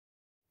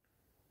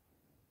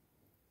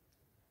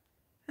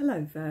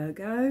Hello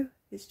Virgo,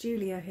 it's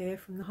Julia here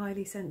from the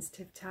Highly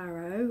Sensitive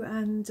Tarot,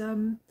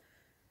 and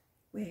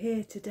we're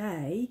here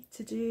today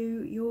to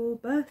do your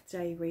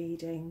birthday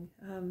reading.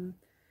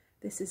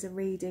 This is a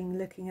reading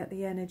looking at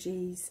the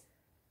energies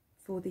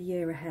for the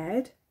year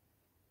ahead.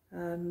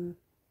 It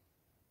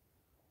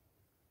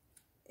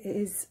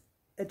is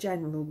a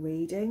general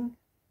reading,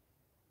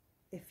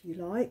 if you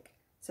like,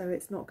 so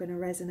it's not going to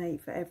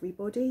resonate for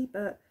everybody,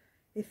 but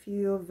if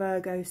you're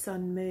Virgo,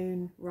 Sun,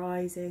 Moon,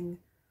 Rising,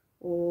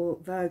 or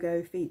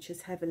Virgo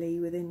features heavily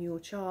within your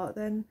chart,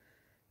 then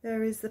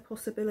there is the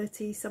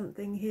possibility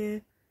something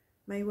here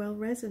may well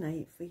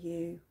resonate for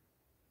you.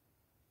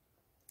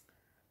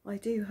 I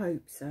do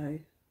hope so.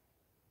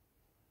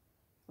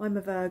 I'm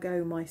a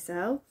Virgo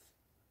myself,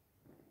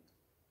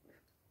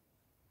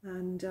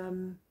 and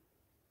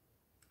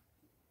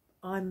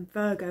I'm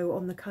Virgo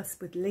on the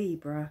cusp with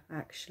Libra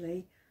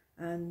actually,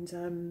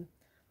 and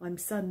I'm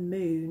Sun,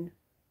 Moon,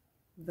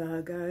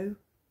 Virgo,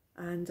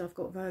 and I've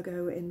got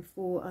Virgo in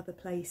 4 other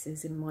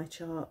places in my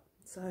chart,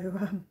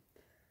 so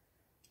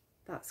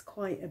that's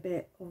quite a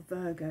bit of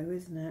Virgo,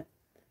 isn't it?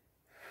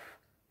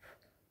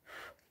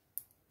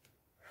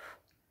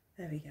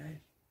 There we go.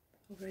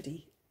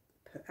 Already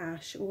put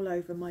ash all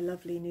over my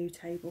lovely new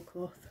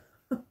tablecloth.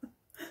 There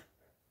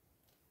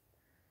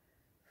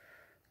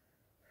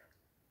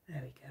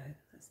we go,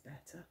 that's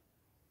better.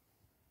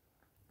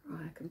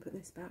 Right, I can put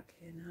this back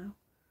here now.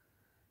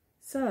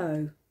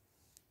 So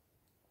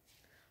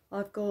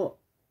I've got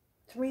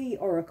 3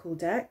 oracle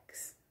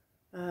decks,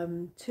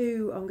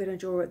 2 I'm going to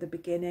draw at the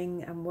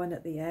beginning and 1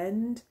 at the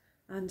end,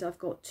 and I've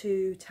got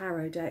 2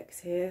 tarot decks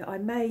here. I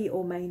may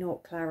or may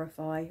not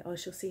clarify, I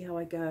shall see how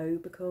I go,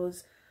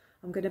 because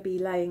I'm going to be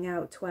laying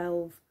out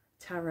 12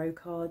 tarot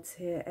cards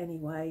here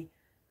anyway,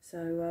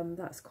 so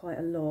that's quite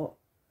a lot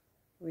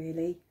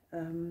really,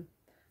 and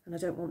I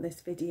don't want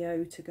this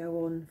video to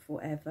go on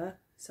forever.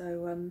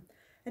 So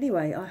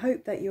anyway, I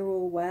hope that you're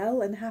all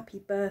well, and happy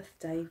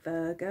birthday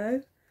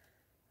Virgo.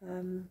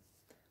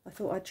 I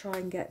thought I'd try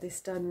and get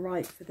this done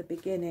right for the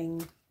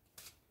beginning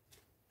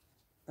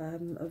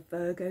of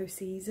Virgo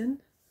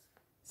season.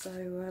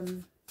 So,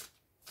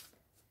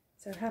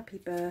 so happy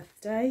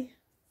birthday.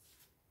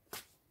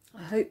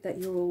 I hope that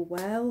you're all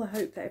well. I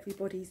hope that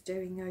everybody's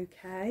doing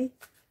okay.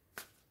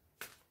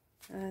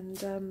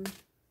 And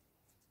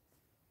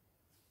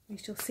we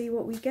shall see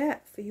what we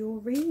get for your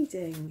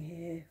reading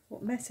here.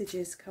 What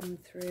messages come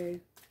through.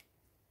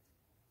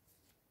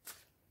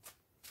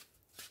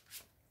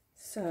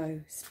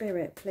 So,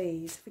 Spirit,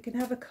 please, if we can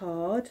have a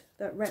card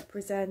that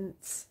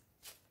represents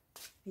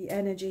the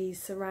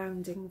energies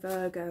surrounding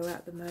Virgo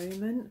at the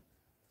moment.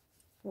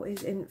 What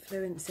is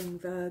influencing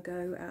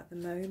Virgo at the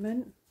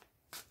moment?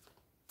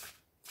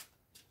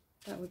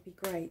 That would be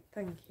great,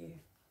 thank you.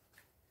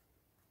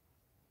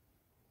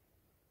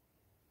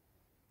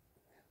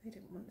 They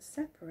didn't want to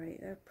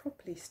separate, they're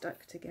properly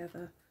stuck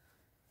together.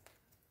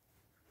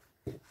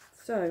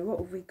 So, what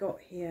have we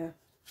got here?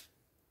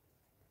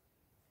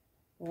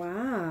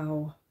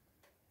 Wow.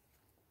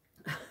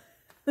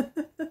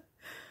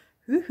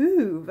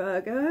 Woohoo,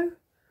 Virgo.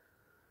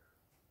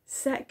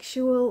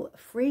 Sexual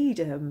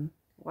freedom.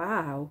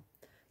 Wow.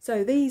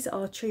 So these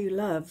are true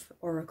love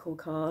oracle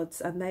cards,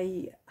 and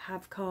they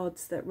have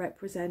cards that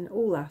represent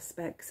all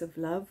aspects of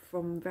love,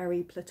 from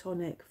very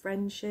platonic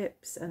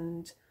friendships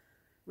and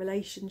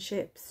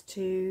relationships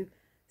to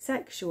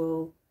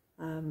sexual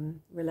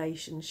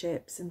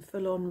relationships and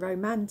full-on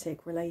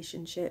romantic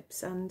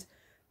relationships. And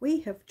we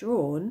have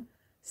drawn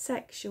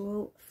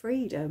sexual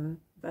freedom,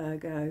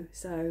 Virgo,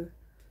 so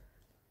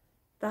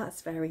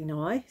that's very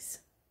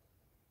nice.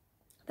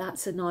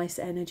 That's a nice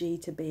energy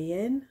to be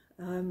in,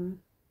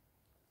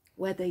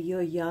 whether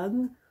you're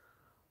young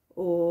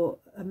or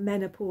a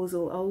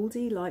menopausal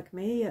oldie like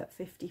me at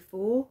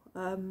 54.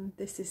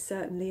 This is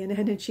certainly an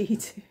energy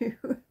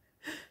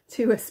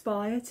to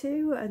aspire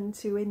to and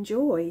to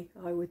enjoy,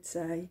 I would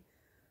say.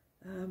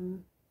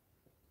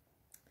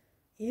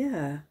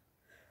 Yeah,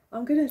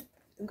 I'm going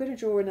to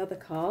draw another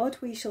card.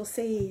 We shall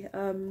see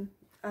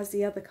as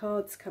the other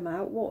cards come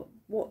out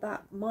what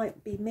that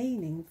might be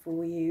meaning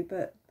for you,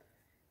 but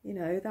you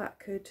know, that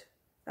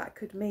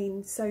could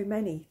mean so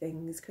many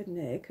things, couldn't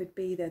it? It could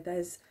be that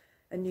there's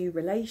a new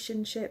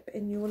relationship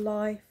in your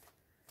life,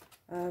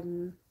 a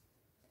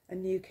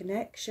new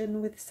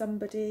connection with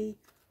somebody,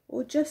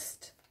 or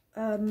just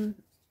having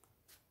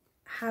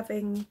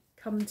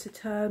come to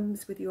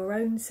terms with your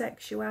own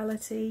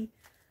sexuality,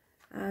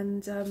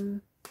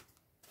 and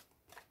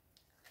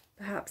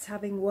perhaps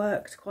having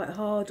worked quite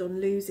hard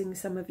on losing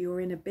some of your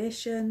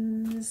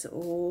inhibitions,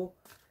 or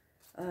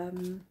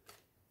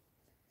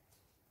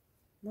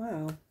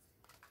wow,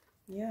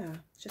 yeah,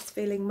 just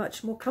feeling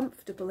much more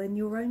comfortable in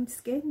your own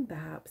skin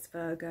perhaps,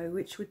 Virgo,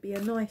 which would be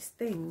a nice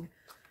thing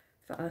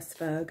for us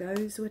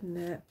Virgos, wouldn't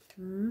it?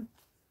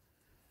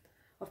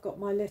 I've got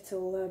my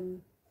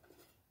little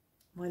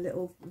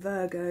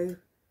Virgo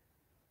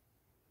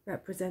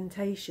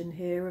representation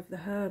here of the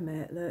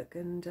Hermit, look,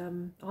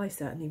 and I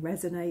certainly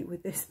resonate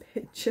with this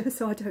picture,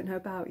 so I don't know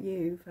about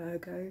you,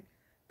 Virgo,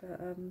 but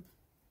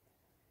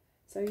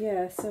So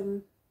yeah,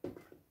 some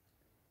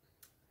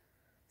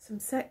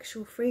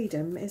sexual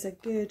freedom is a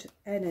good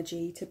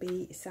energy to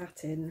be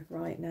sat in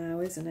right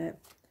now, isn't it?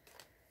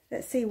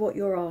 Let's see what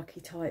your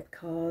archetype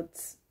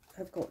cards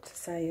have got to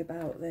say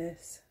about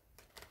this.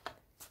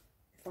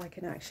 If I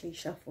can actually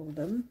shuffle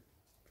them.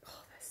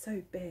 Oh, they're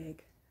so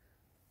big.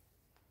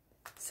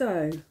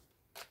 So,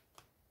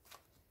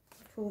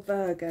 for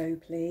Virgo,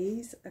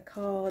 please, a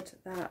card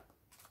that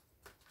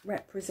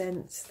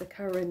represents the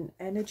current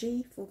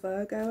energy for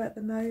Virgo at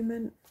the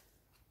moment.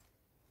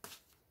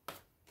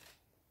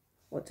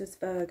 What does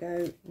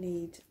Virgo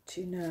need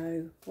to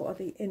know? What are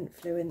the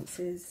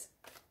influences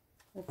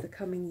of the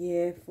coming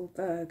year for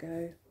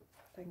Virgo?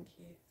 Thank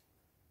you.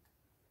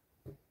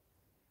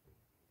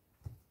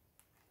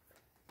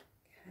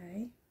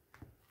 Okay.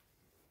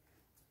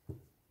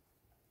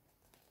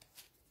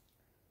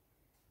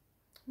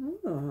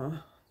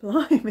 Oh,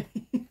 blimey.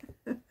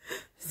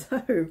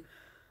 So,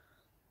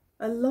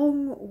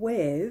 along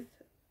with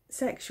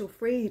sexual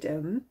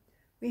freedom,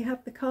 we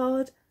have the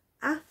card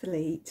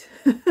athlete.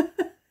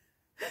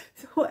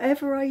 So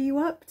whatever are you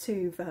up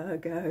to,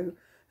 Virgo?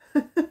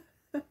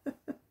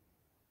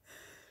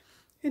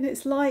 In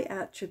its light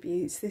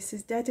attributes, this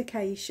is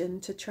dedication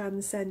to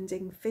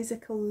transcending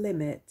physical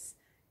limits,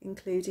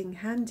 including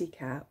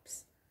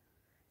handicaps,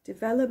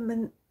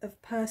 development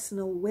of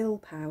personal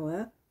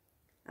willpower,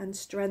 and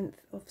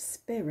strength of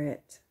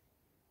spirit.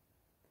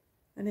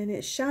 And in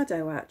its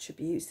shadow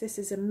attributes, this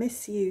is a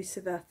misuse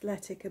of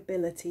athletic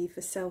ability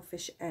for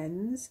selfish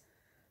ends,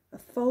 a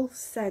false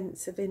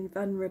sense of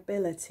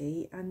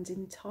invulnerability and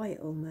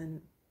entitlement.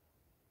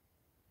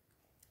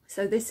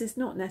 So this is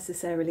not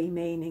necessarily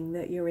meaning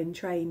that you're in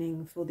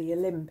training for the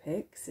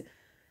Olympics,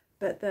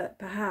 but that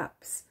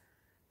perhaps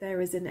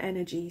there is an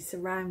energy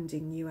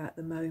surrounding you at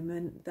the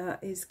moment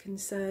that is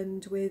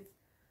concerned with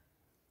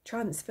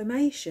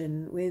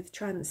transformation, with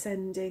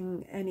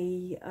transcending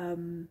any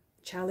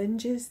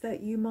challenges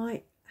that you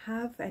might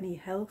have, any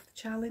health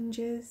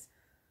challenges,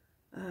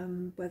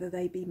 whether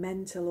they be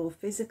mental or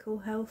physical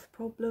health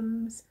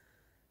problems,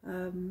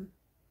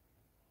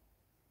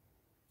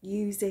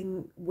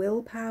 using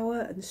willpower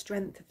and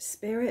strength of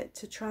spirit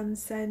to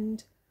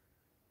transcend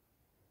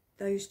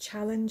those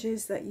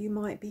challenges that you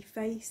might be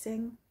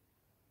facing.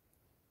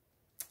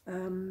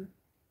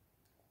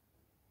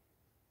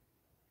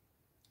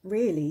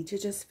 Really, to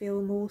just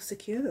feel more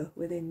secure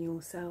within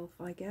yourself,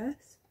 I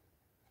guess.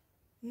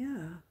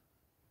 Yeah.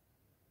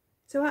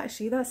 So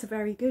actually, that's a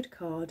very good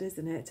card,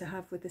 isn't it, to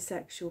have with the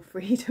sexual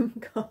freedom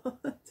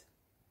card?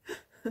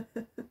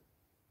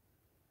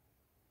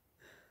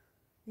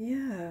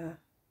 Yeah.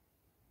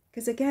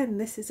 Because again,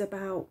 this is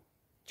about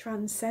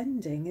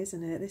transcending,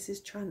 isn't it? This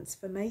is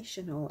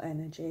transformational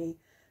energy.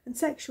 And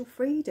sexual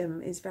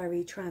freedom is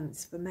very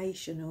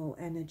transformational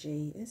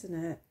energy, isn't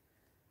it?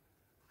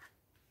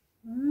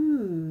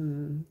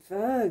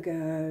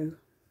 Virgo.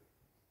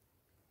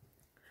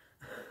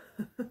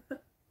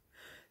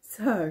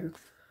 So,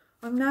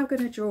 I'm now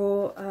going to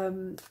draw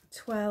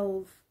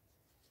 12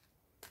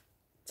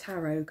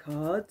 tarot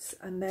cards,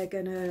 and they're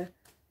going to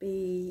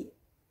be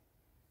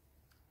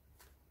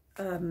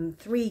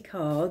 3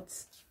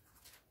 cards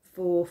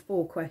for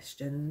 4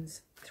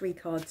 questions. 3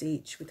 cards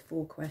each with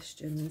 4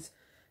 questions.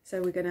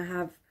 So we're going to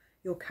have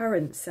your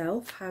current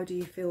self, how do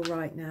you feel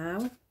right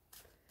now?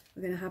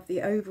 We're going to have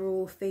the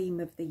overall theme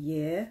of the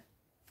year,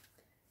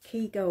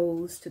 key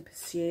goals to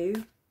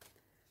pursue,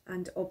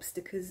 and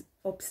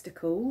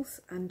obstacles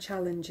and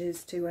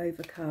challenges to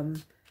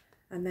overcome.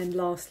 And then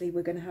lastly,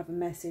 we're going to have a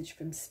message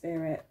from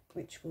Spirit,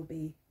 which will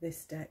be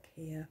this deck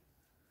here.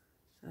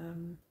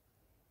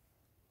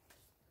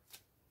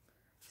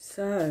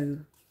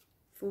 So,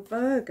 for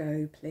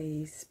Virgo,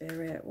 please,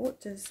 Spirit,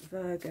 what does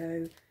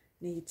Virgo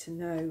need to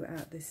know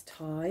at this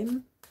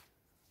time?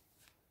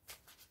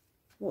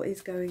 What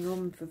is going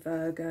on for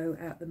Virgo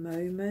at the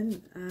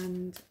moment,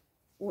 and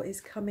what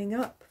is coming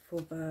up for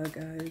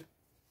Virgo?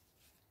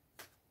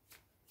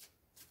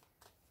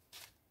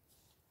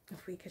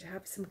 If we could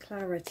have some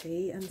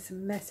clarity and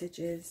some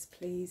messages,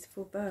 please,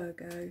 for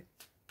Virgo.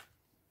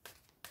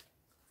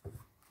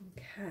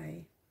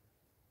 Okay.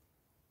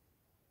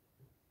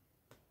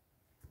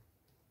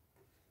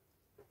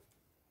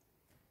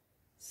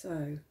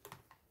 So,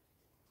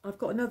 I've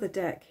got another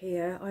deck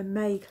here. I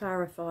may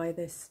clarify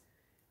this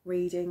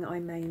reading, I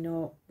may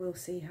not. We'll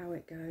see how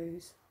it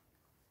goes.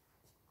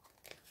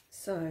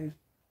 So,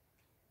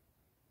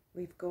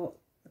 we've got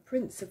the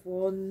Prince of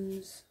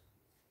Wands,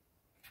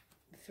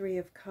 the 3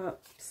 of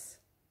Cups,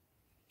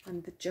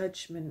 and the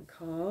Judgment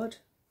card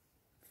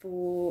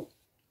for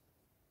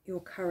your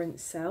current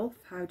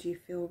self. How do you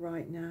feel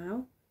right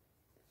now?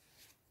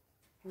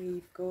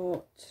 We've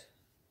got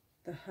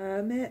the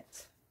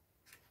Hermit,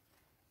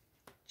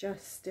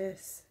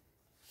 Justice,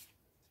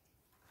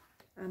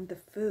 and the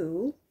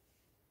Fool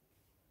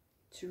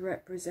to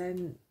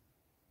represent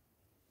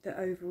the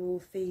overall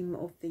theme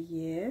of the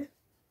year.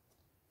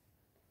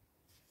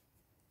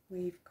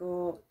 We've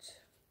got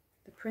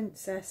the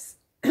Princess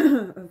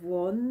of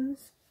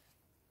Wands,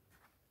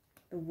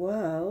 the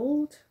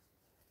World,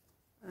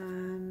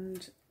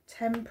 and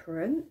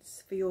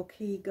Temperance for your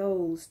key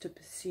goals to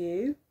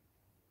pursue.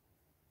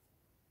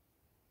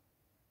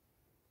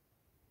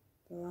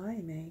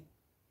 Blimey.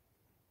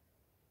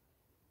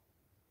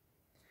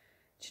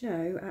 Do you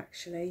know,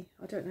 actually,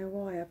 I don't know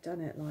why I've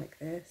done it like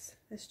this.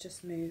 Let's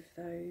just move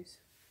those.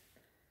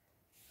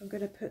 I'm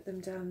going to put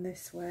them down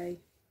this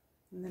way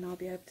and then I'll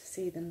be able to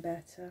see them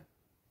better.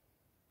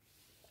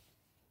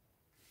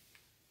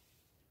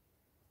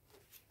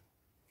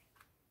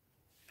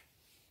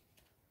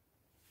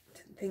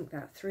 Didn't think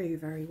that through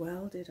very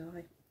well, did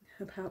I?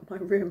 About my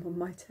room on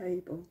my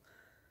table.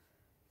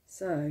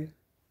 So,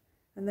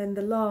 and then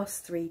the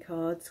last three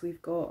cards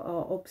we've got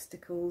are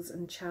obstacles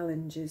and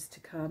challenges to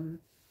come.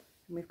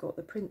 And we've got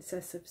the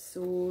Princess of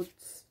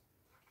Swords,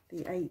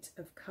 the Eight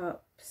of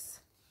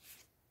Cups,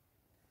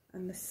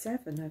 and the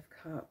Seven of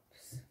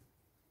Cups.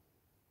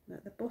 And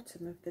at the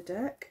bottom of the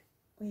deck,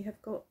 we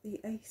have got the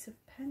Ace of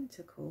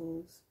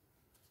Pentacles.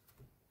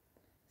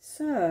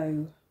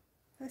 So,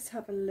 let's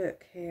have a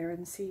look here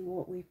and see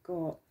what we've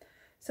got.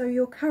 So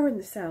your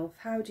current self,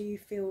 how do you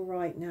feel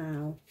right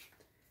now?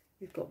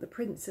 We've got the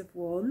Prince of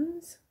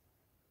Wands.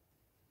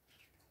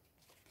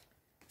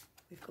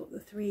 We've got the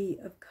Three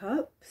of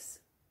Cups.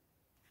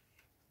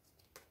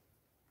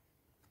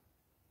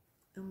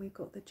 And we've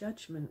got the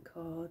Judgment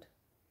card.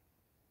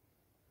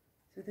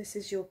 So this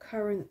is your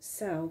current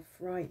self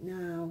right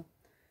now.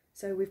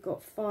 So we've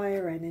got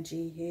fire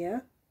energy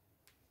here.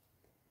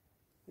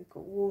 We've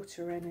got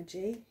water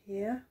energy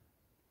here.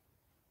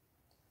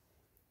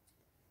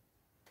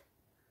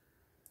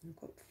 We've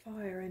got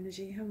fire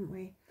energy, haven't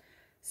we?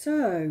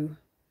 So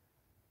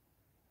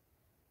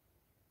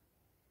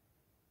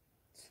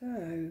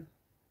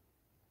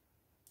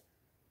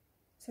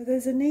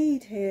there's a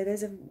need here.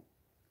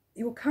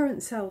 Your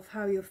current self,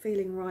 how you're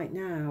feeling right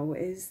now,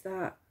 is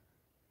that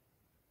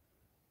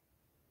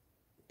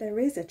there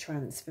is a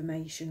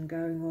transformation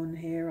going on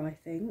here, I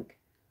think.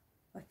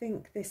 I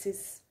think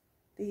these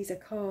are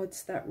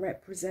cards that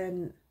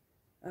represent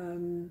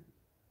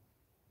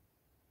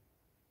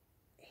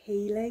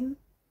healing,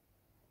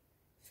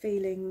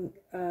 feeling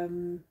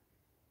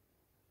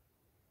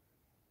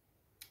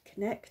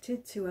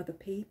connected to other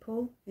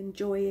people,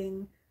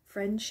 enjoying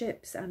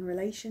friendships and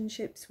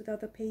relationships with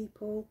other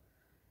people,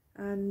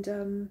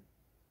 and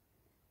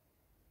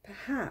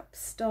perhaps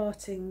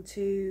starting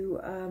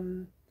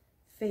to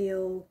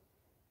feel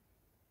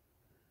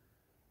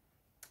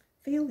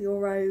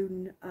your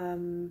own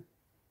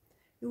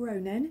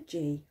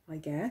energy, I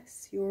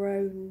guess, your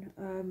own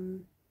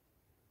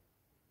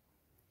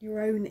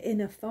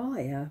inner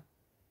fire,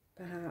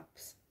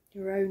 perhaps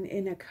your own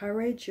inner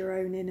courage, your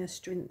own inner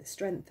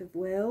strength of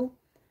will.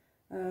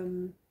 I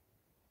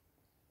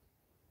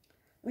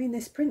mean,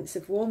 this Prince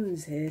of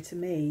Wands here, to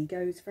me,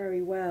 goes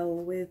very well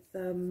with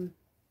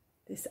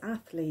this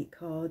Athlete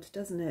card,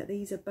 doesn't it?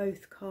 These are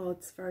both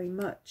cards very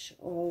much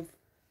of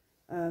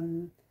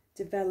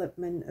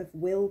development of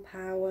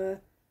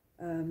willpower,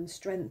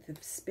 strength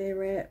of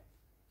spirit,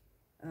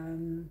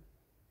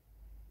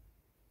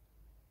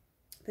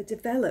 the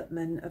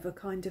development of a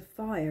kind of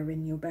fire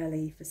in your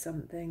belly for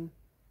something,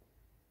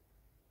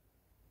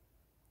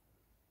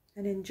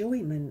 an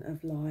enjoyment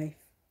of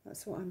life.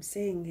 That's what I'm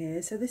seeing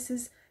here. So this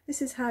is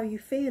how you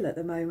feel at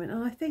the moment,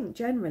 and I think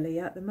generally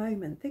at the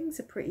moment things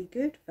are pretty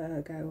good,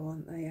 Virgo,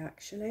 aren't they,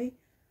 actually?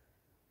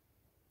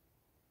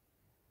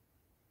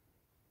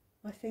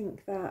 I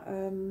think that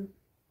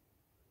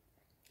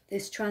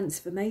this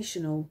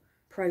transformational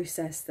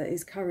process that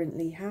is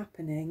currently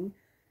happening,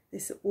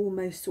 this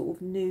almost sort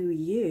of new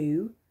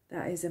you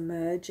that is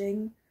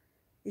emerging,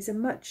 is a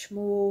much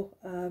more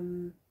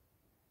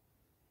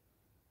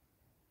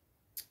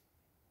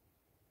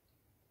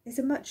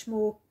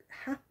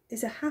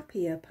is a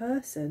happier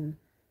person,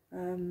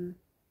 a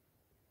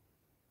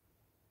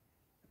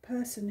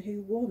person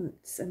who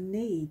wants and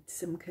needs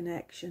some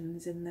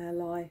connections in their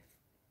life.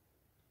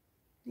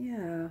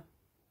 Yeah.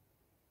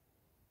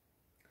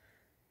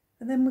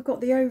 And then we've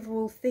got the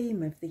overall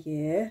theme of the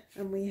year,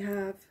 and we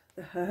have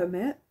the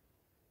Hermit,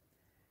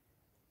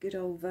 good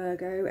old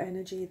Virgo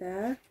energy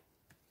there.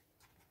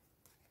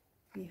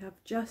 We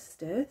have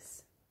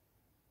Justice,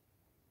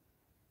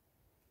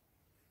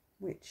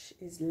 which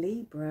is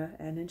Libra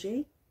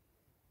energy.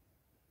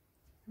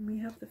 And we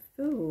have the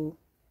Fool,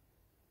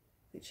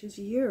 which is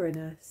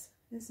Uranus,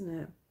 isn't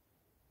it?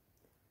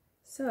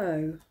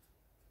 So,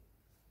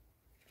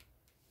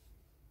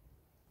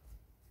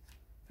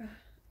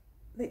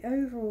 the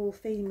overall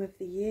theme of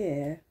the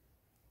year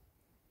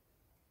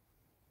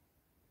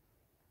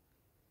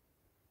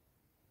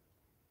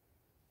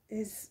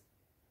is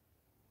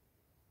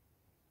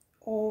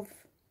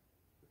of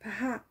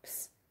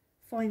perhaps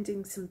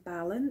finding some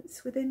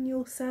balance within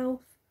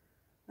yourself,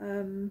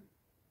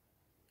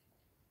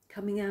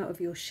 coming out of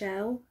your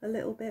shell a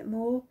little bit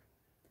more,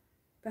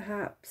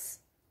 perhaps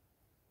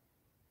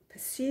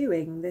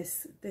pursuing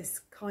this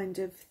kind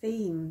of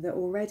theme that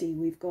already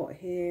we've got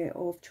here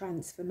of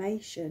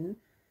transformation,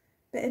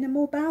 but in a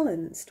more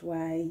balanced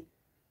way.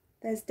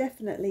 There's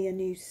definitely a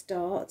new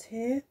start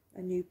here,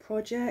 a new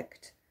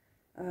project,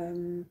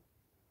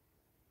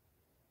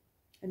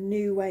 a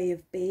new way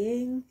of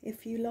being,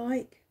 if you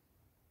like,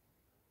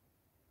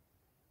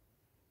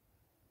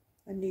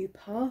 a new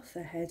path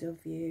ahead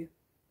of you.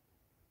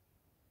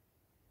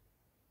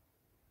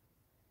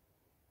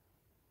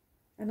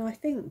 And I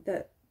think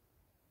that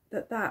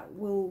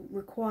will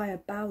require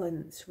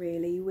balance,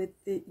 really, with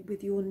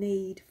your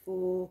need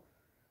for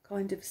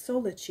kind of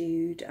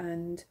solitude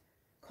and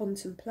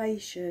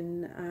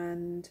contemplation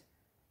and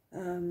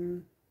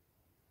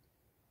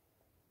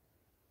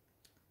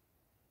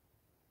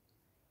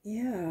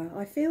yeah,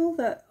 I think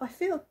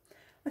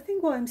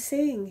what I'm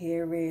seeing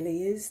here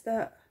really is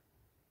that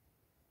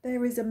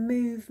there is a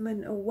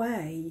movement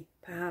away,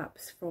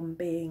 perhaps, from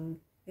being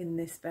in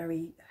this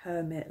very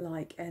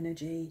hermit-like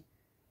energy.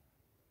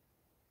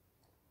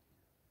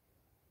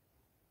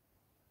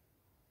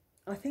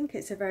 I think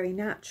it's a very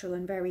natural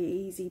and very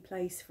easy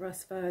place for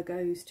us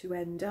Virgos to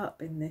end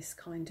up in this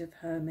kind of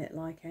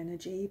hermit-like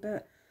energy,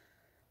 but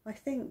I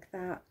think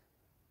that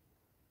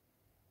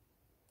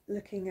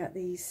looking at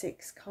these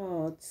 6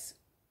 cards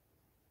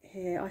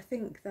here, I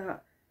think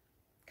that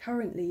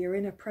currently you're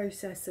in a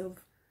process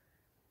of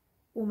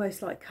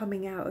almost like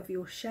coming out of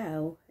your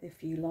shell,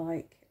 if you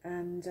like,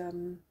 and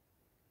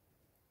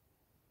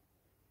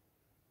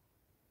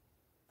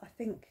I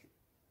think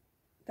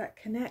that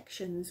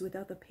connections with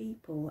other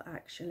people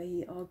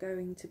actually are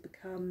going to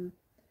become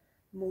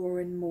more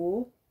and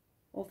more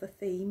of a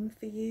theme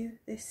for you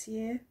this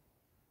year.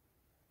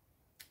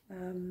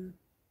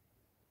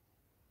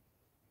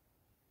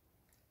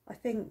 I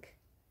think,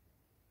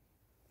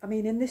 I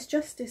mean, in this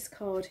Justice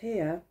card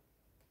here,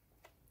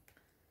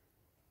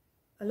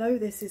 although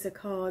this is a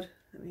card,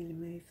 let me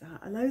remove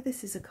that, although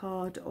this is a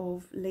card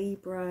of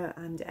Libra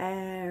and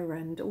air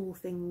and all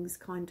things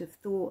kind of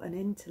thought and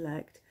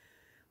intellect,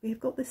 we've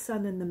got the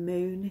sun and the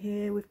moon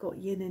here, we've got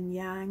yin and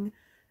yang,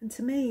 and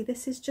to me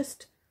this is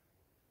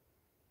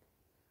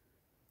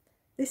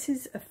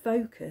a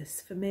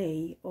focus for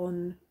me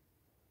on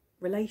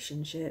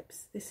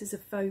relationships. This is a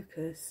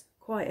focus,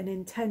 quite an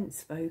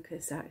intense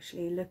focus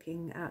actually,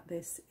 looking at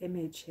this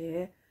image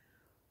here,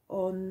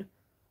 on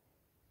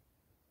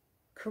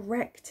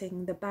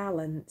correcting the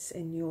balance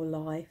in your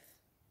life.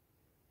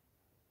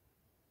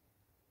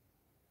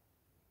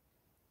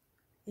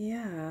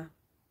 Yeah.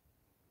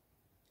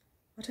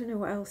 I don't know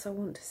what else I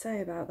want to say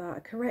about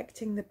that.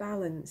 Correcting the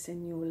balance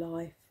in your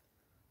life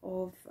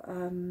of,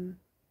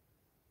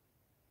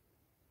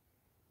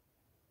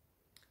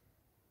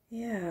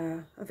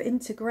 yeah, of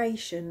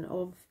integration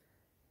of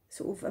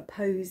sort of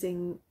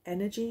opposing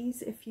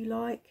energies, if you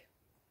like.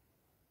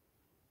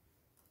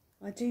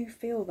 I do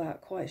feel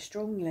that quite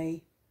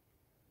strongly.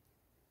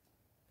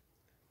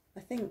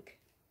 I think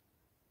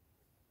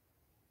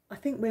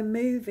we're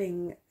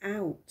moving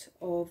out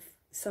of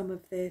some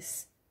of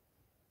this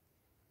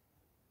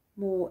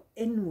more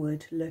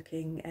inward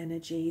looking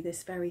energy,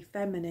 this very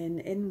feminine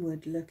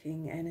inward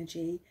looking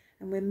energy,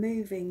 and we're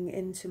moving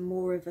into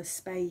more of a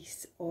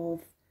space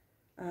of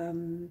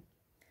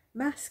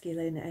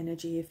masculine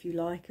energy, if you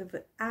like, of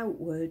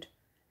outward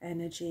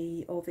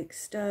energy, of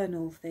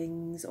external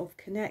things, of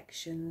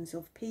connections,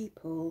 of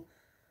people,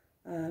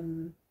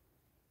 of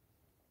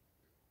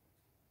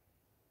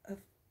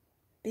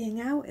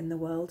being out in the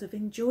world, of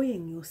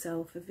enjoying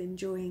yourself, of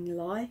enjoying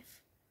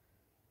life.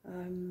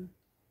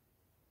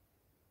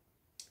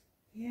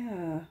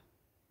 Yeah.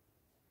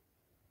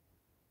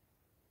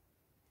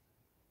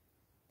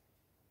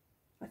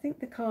 I think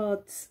the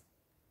cards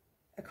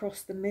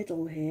across the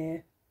middle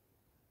here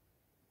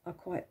are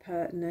quite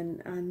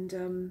pertinent,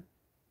 and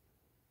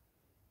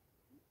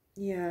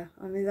yeah,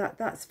 I mean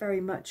that's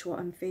very much what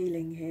I'm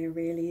feeling here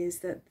really, is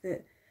that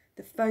the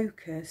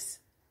focus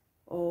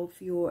of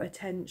your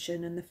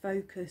attention and the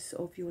focus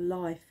of your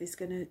life is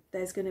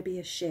there's gonna be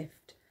a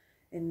shift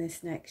in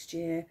this next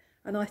year.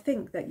 And I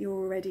think that you're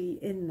already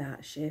in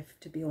that shift,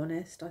 to be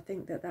honest. I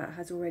think that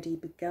has already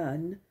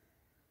begun.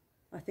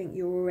 I think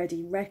you're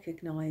already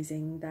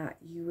recognising that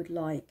you would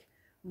like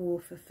more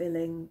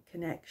fulfilling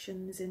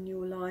connections in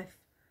your life,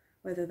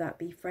 whether that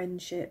be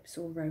friendships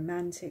or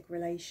romantic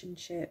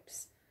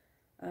relationships.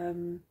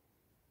 But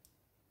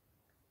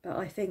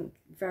I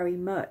think very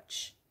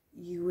much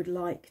you would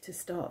like to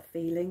start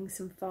feeling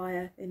some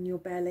fire in your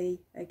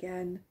belly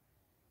again.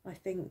 I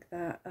think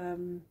that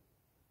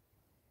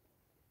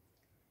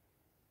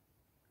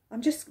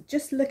I'm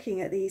just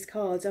looking at these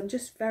cards, I'm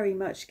just very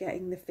much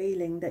getting the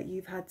feeling that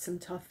you've had some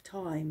tough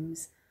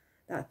times,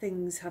 that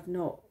things have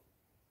not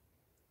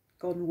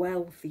gone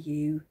well for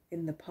you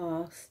in the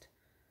past,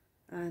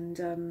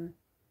 and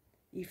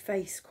you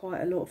face quite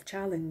a lot of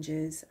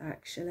challenges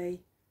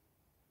actually.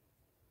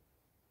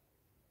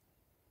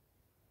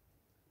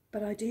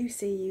 But I do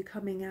see you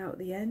coming out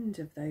the end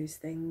of those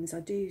things.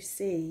 I do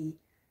see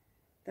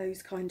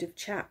those kind of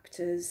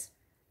chapters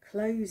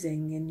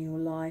closing in your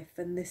life,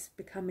 and this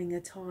becoming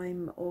a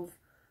time of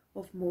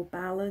more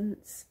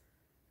balance,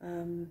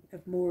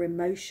 of more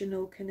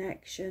emotional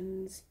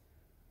connections,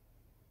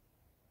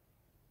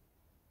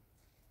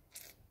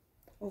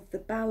 of the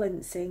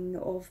balancing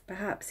of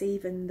perhaps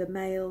even the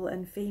male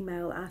and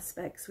female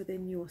aspects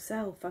within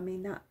yourself. I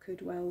mean, that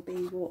could well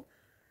be what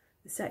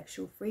the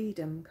sexual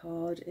freedom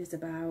card is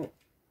about.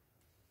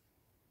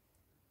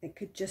 It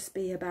could just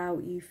be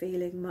about you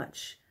feeling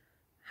much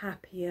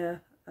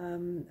happier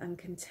and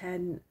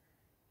content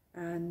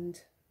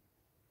and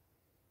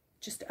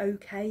just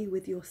okay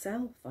with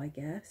yourself, I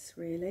guess,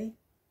 really.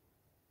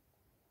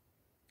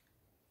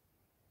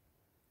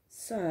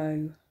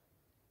 So,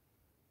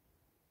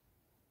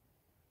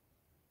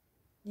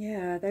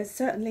 yeah, there's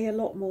certainly a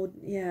lot more,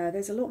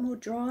 there's a lot more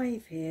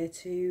drive here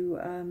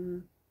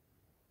to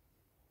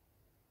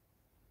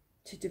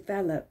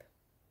develop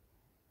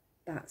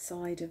that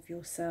side of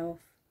yourself.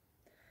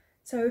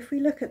 So if we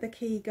look at the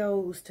key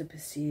goals to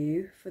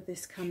pursue for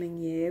this coming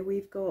year,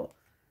 we've got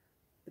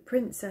the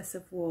Princess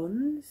of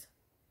Wands,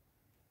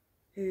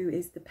 who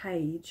is the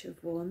Page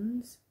of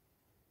Wands.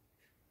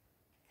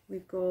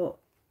 We've got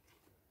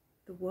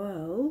the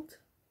World,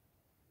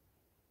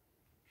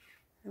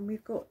 and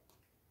we've got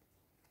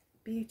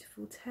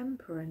beautiful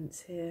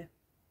Temperance here.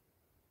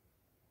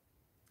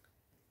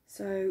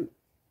 So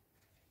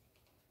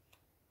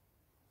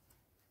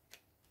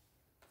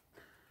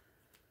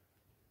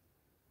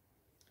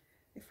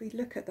if we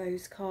look at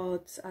those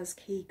cards as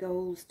key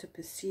goals to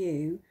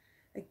pursue,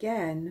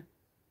 again,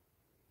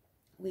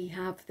 we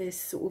have this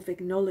sort of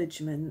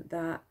acknowledgement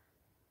that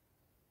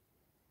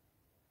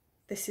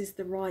this is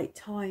the right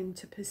time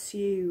to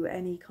pursue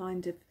any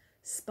kind of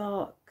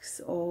sparks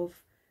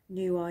of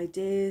new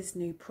ideas,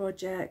 new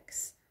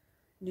projects,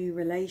 new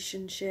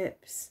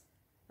relationships,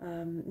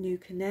 new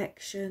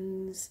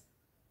connections.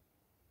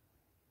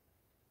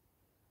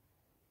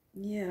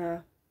 Yeah.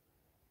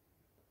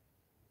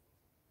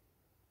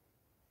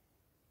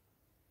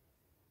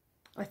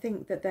 I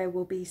think that there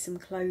will be some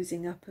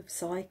closing up of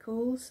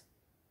cycles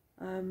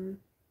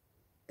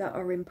that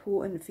are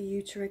important for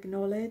you to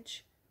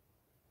acknowledge.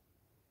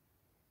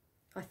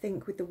 I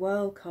think with the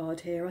World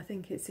card here, I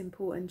think it's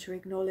important to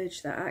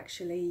acknowledge that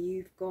actually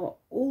you've got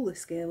all the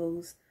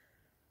skills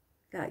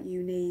that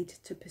you need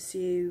to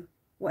pursue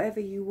whatever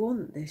you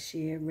want this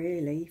year,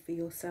 really, for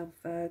yourself,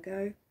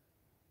 Virgo.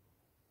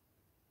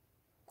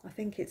 I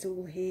think it's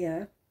all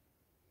here.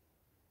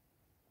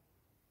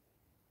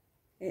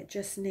 It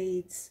just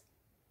needs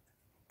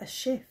a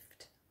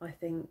shift, I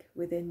think,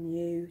 within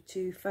you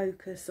to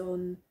focus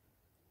on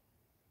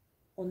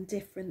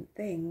different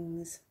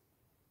things.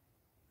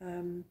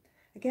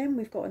 Again,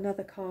 we've got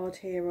another card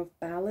here of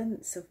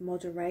balance, of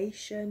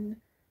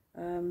moderation,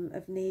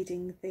 of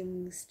needing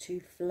things to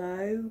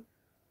flow,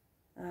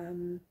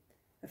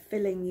 of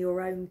filling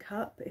your own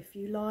cup, if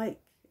you like,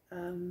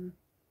 of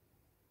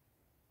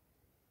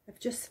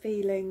just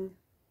feeling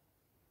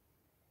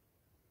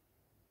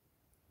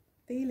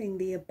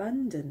the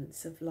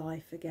abundance of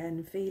life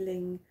again,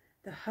 feeling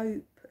the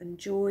hope and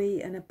joy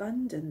and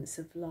abundance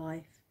of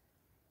life.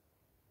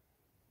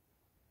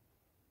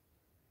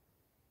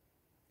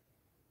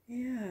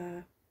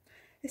 Yeah,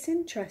 it's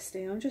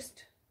interesting.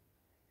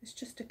 It's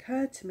just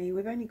occurred to me,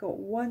 we've only got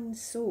one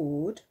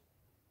sword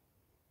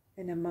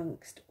in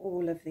amongst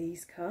all of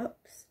these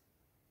cups.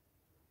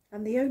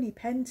 And the only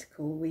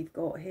pentacle we've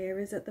got here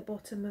is at the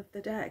bottom of the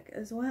deck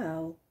as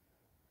well.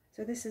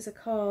 So this is a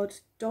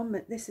card,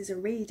 this is a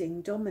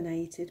reading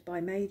dominated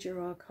by Major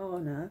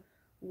Arcana,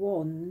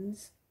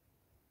 Wands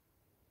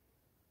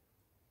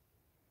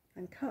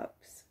and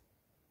Cups.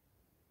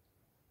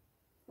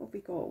 What have we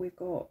got? We've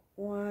got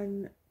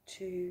 1,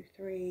 2,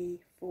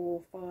 3,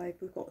 4, 5.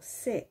 We've got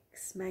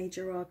 6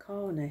 Major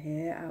Arcana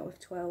here out of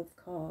 12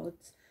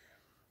 cards.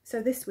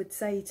 So this would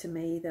say to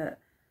me that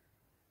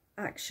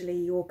actually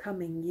your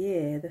coming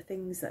year, the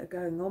things that are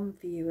going on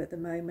for you at the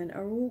moment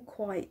are all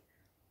quite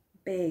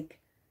big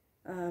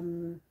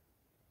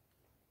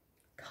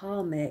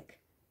karmic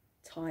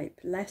type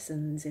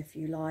lessons, if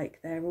you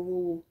like. They're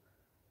all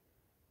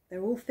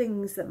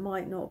things that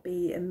might not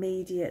be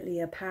immediately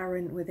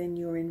apparent within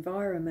your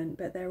environment,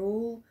 but they're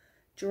all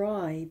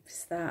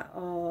drives that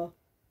are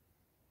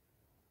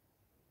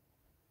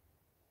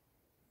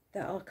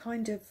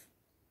kind of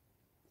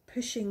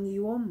pushing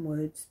you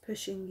onwards,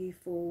 pushing you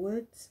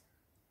forwards.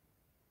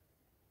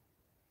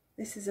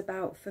 This is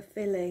about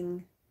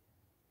fulfilling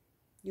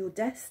your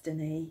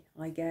destiny,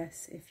 I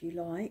guess, if you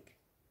like.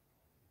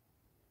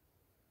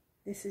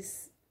 This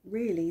is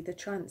really the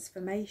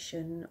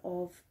transformation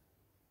of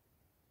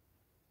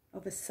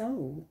a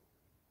soul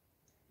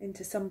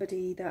into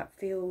somebody that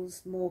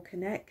feels more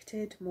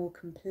connected, more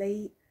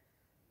complete,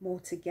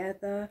 more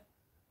together,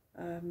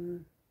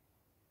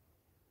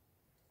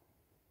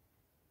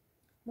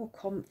 more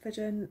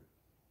confident,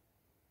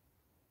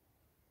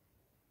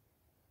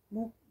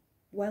 more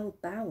well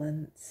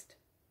balanced.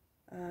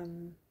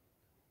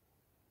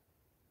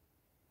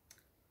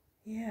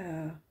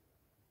 Yeah.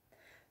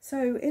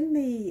 So in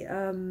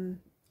the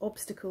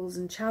obstacles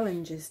and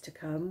challenges to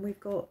come, we've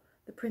got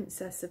the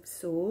Princess of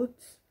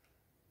Swords,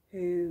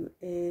 who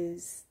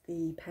is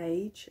the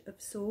Page of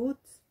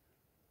Swords.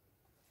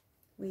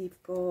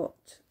 We've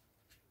got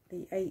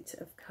the 8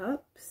 of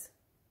Cups.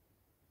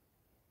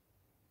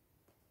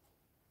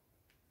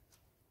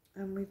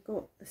 And we've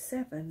got the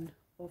 7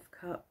 of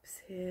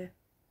Cups here.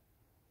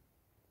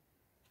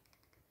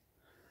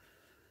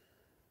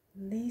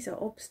 And these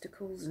are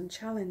obstacles and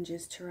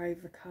challenges to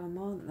overcome,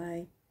 aren't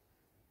they?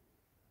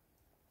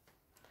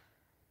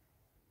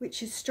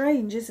 Which is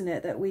strange, isn't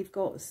it, that we've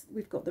got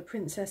the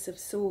Princess of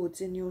Swords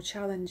in your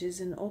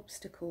challenges and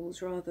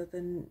obstacles rather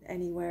than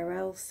anywhere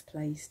else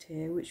placed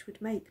here, which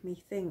would make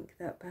me think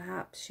that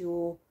perhaps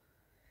your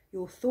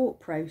thought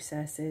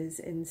processes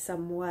in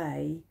some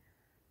way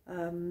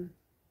are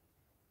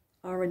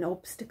an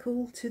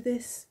obstacle to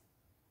this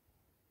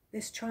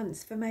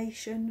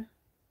transformation.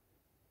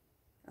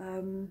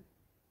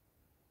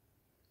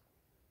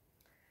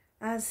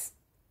 As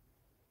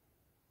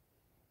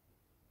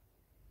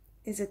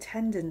is a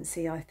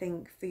tendency, I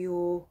think, for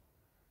your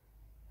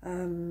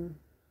I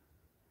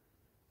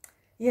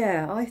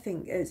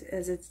think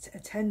as a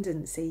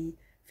tendency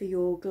for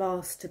your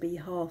glass to be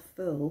half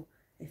full,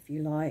 if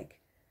you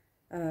like,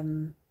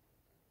 that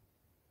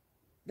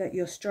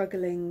you're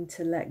struggling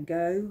to let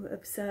go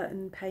of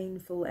certain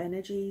painful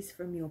energies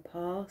from your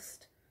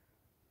past,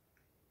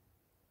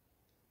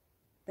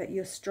 that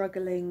you're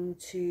struggling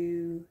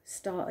to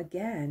start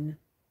again.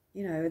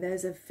 You know,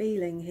 there's a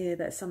feeling here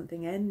that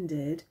something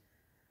ended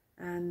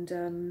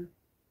and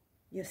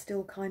you're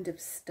still kind of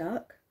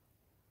stuck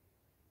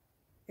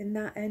in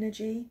that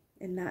energy,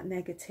 in that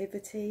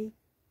negativity.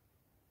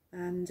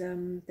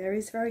 And there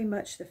is very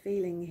much the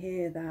feeling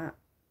here that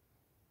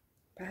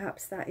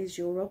perhaps that is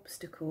your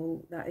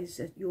obstacle, that is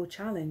your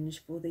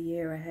challenge for the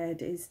year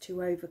ahead, is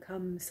to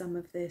overcome some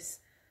of this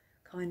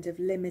kind of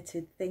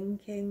limited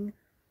thinking,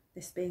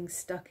 this being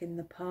stuck in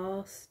the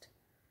past,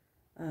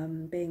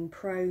 being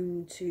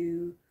prone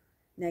to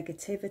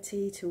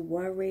negativity, to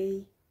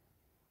worry,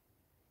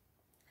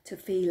 to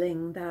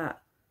feeling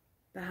that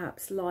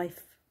perhaps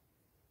life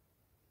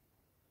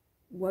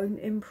won't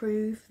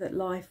improve, that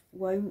life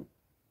won't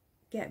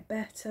get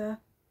better.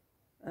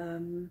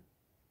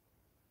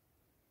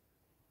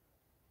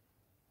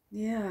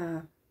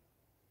 Yeah.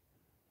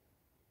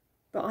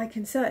 But I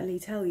can certainly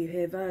tell you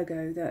here,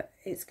 Virgo, that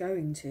it's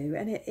going to,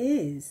 and it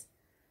is.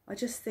 I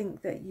just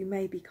think that you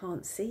maybe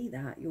can't see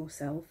that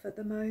yourself at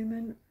the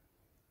moment.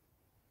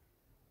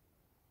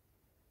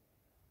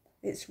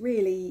 It's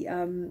really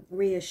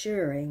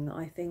reassuring,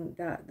 I think,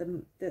 that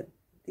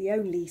the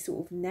only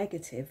sort of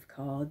negative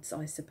cards,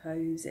 I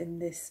suppose, in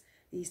these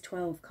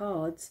 12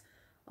 cards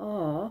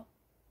are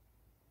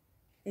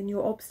in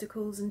your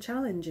obstacles and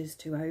challenges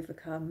to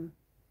overcome,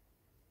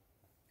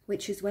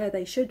 which is where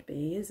they should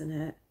be, isn't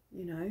it?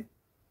 You know.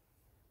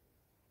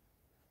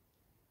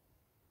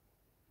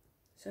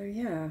 So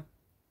yeah,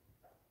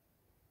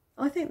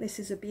 I think this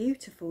is a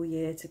beautiful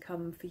year to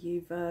come for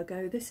you,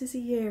 Virgo. This is a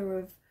year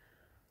of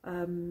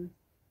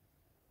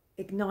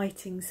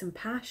igniting some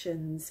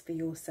passions for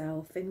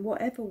yourself in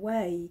whatever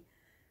way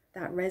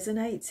that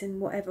resonates,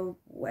 in whatever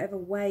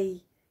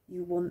way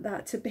you want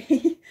that to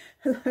be.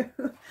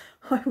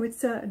 I would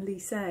certainly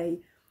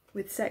say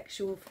with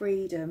sexual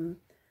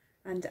freedom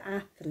and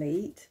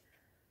athlete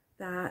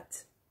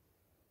that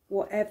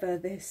whatever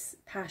this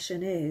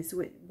passion is,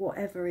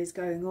 whatever is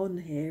going on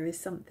here, is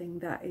something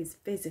that is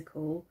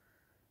physical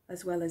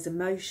as well as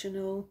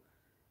emotional,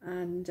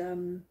 and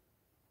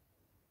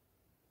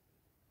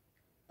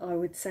I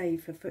would say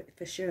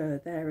for sure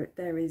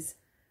there is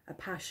a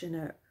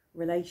passionate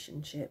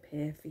relationship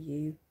here for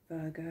you,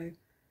 Virgo.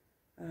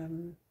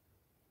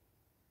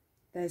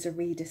 There's a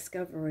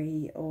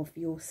rediscovery of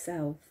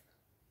yourself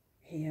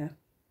here.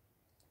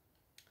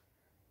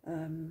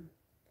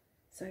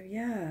 So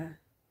yeah,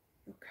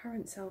 your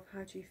current self,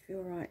 how do you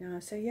feel right now?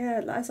 So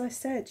yeah, as I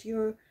said,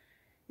 you're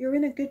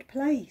in a good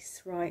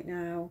place right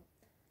now.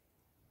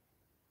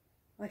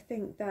 I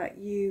think that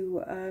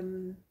you're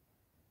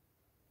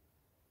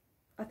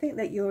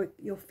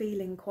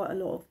feeling quite a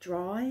lot of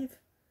drive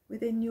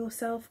within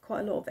yourself,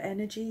 quite a lot of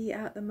energy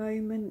at the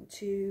moment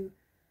to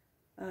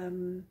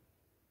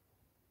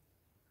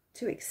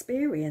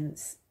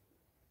experience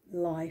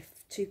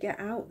life, to get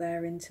out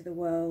there into the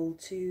world,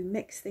 to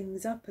mix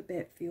things up a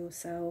bit for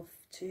yourself,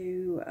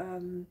 to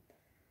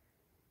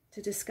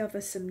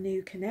discover some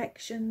new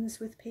connections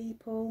with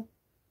people.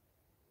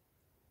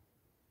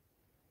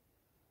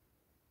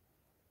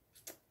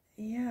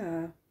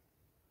 Yeah.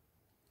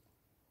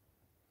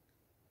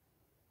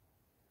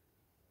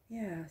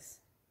 Yes.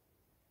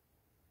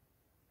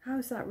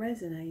 How's that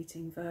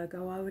resonating,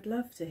 Virgo? I would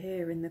love to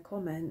hear in the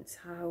comments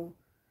how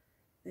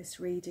this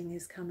reading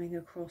is coming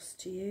across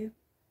to you.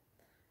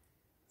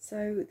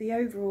 So the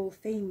overall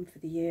theme for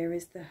the year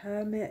is the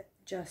Hermit,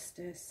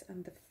 Justice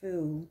and the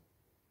Fool.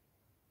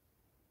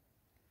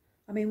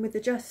 I mean, with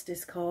the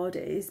Justice card,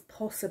 it is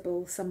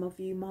possible some of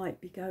you might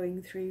be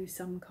going through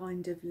some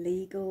kind of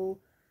legal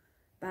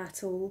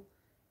battle,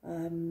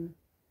 some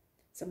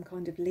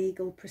kind of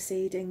legal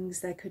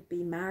proceedings. There could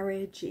be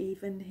marriage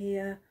even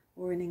here,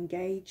 or an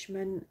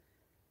engagement,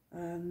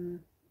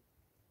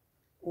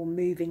 or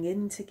moving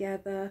in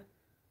together.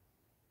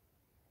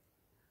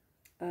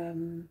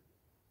 There's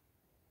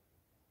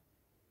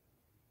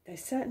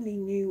certainly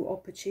new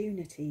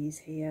opportunities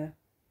here.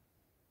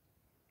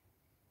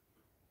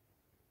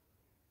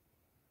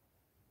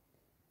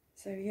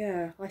 So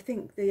yeah, I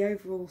think the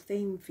overall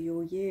theme for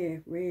your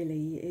year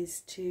really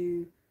is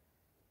to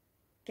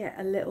get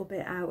a little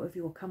bit out of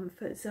your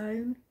comfort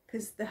zone,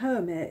 because the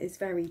Hermit is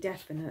very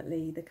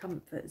definitely the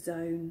comfort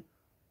zone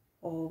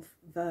of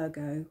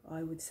Virgo,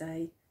 I would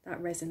say.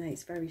 That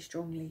resonates very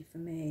strongly for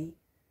me.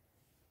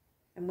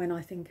 And when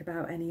I think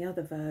about any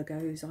other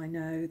Virgos, I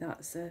know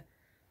that's a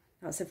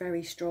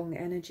very strong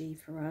energy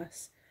for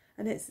us.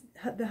 And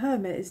the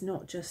Hermit is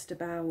not just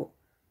about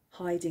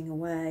hiding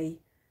away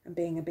and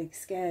being a big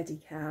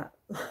scaredy cat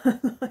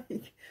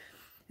like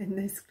in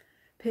this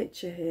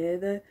picture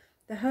here.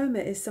 The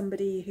Hermit is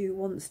somebody who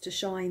wants to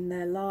shine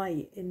their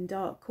light in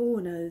dark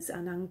corners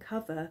and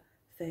uncover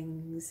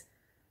things.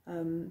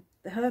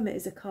 The Hermit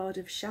is a card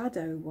of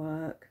shadow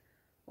work,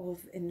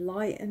 of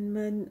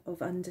enlightenment,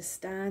 of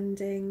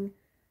understanding,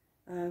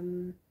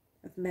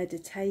 of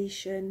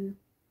meditation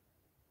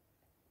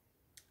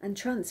and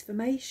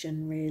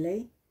transformation,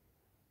 really.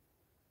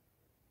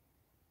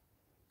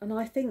 And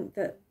I think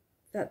that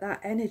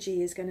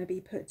energy is going to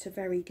be put to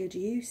very good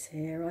use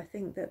here. I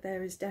think that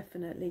there is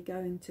definitely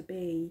going to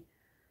be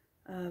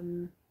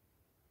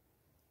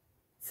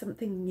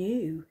something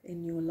new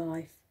in your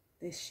life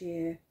this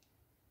year.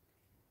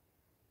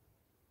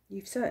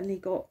 You've certainly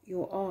got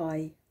your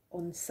eye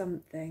on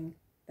something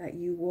that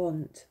you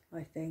want,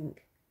 I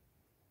think.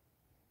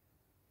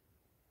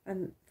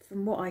 And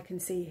from what I can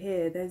see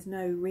here, there's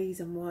no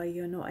reason why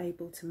you're not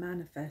able to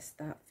manifest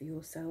that for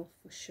yourself,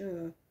 for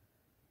sure.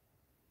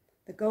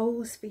 The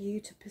goals for you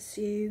to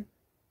pursue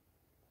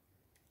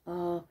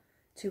are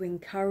to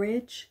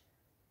encourage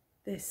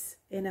this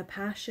inner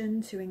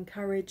passion, to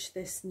encourage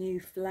this new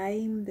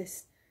flame,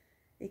 this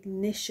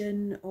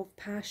ignition of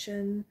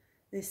passion,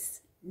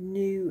 this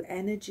new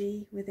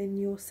energy within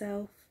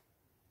yourself,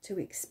 to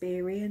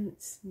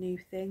experience new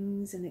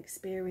things and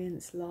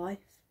experience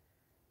life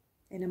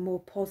in a more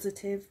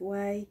positive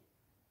way.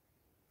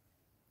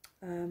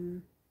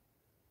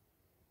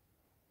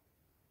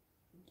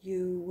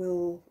 You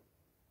will,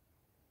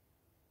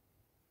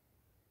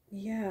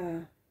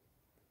 yeah.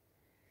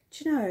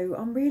 Do you know,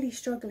 I'm really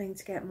struggling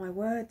to get my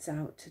words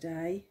out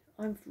today.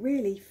 I'm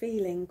really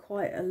feeling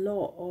quite a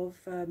lot of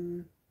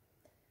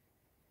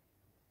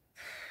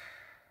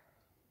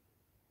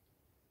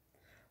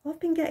I've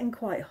been getting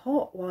quite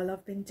hot while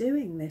I've been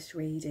doing this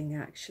reading,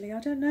 actually. I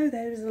don't know,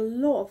 there's a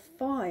lot of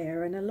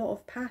fire and a lot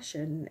of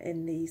passion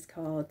in these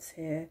cards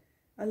here.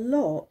 A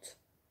lot.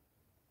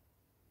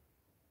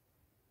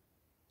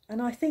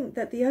 And I think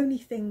that the only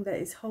thing that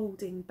is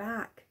holding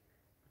back,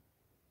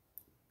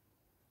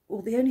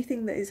 or the only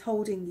thing that is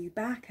holding you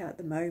back at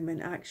the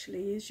moment,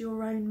 actually, is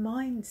your own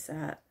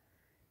mindset.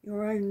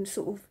 Your own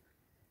sort of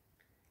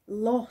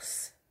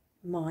loss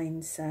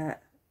mindset.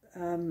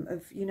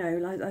 Of, you know,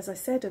 like, as I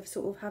said, of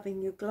sort of having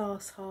your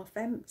glass half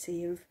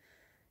empty, of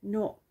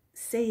not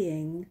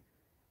seeing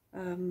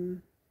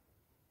all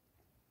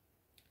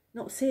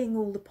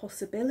the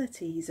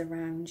possibilities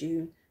around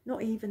you,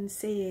 not even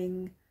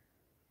seeing,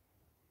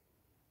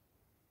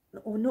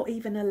 or not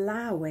even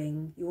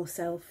allowing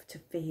yourself to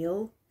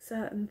feel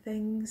certain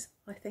things.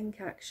 I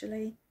think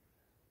actually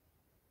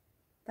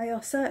they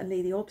are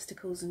certainly the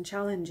obstacles and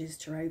challenges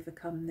to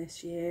overcome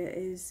this year,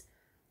 is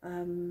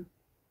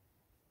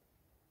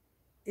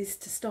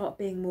to start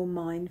being more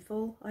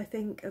mindful, I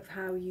think, of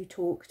how you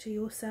talk to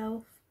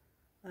yourself,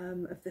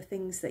 of the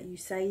things that you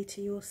say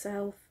to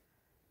yourself,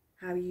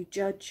 how you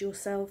judge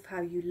yourself, how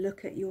you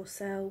look at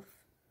yourself.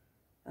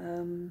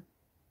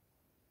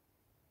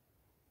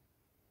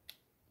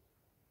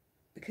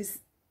 Because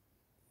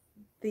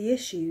the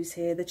issues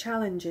here, the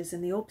challenges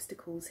and the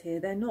obstacles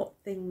here, they're not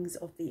things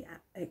of the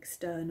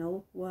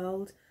external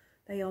world.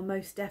 They are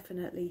most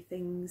definitely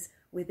things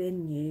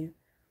within you.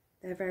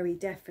 They're very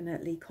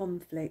definitely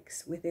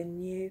conflicts within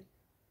you.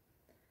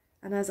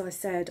 And as I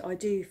said, I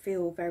do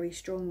feel very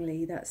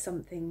strongly that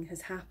something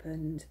has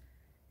happened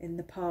in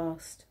the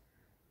past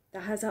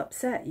that has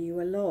upset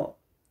you a lot,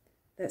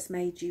 that's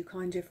made you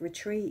kind of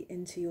retreat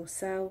into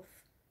yourself,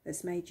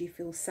 that's made you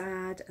feel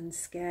sad and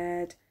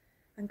scared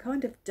and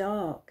kind of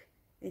dark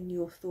in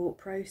your thought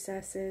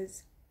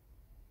processes,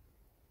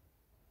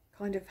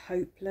 kind of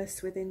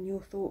hopeless within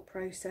your thought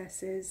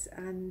processes.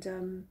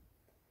 And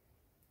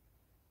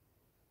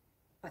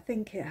I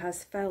think it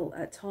has felt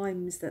at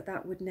times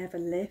that would never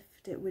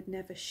lift, it would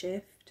never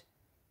shift.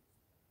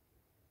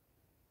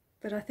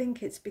 But I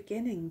think it's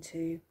beginning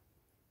to.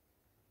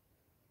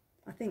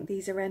 I think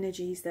these are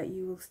energies that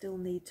you will still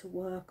need to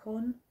work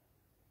on.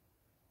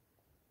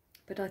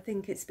 But I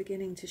think it's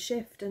beginning to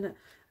shift. And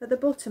at the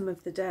bottom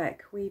of the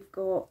deck, we've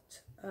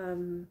got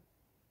the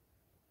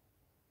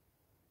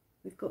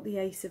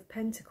Ace of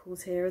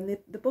Pentacles here. And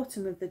the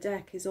bottom of the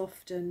deck is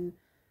often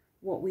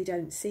what we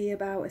don't see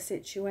about a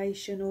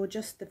situation, or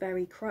just the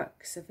very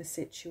crux of a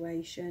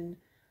situation.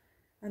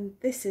 And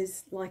this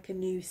is like a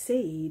new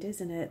seed,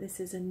 isn't it? This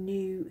is a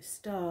new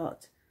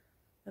start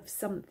of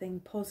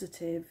something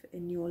positive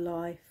in your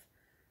life.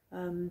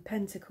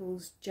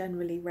 Pentacles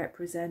generally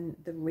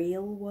represent the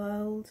real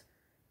world,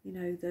 you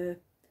know, the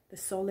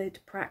solid,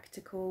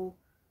 practical,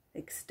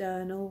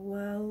 external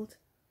world.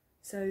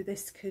 So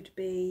this could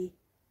be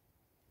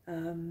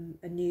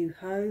a new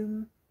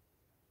home,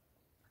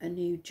 a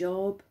new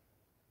job,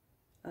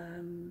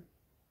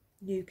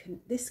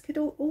 this could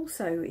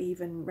also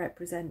even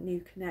represent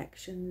new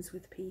connections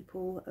with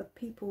people,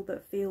 people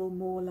that feel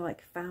more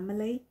like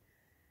family,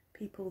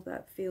 people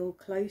that feel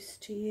close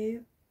to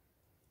you.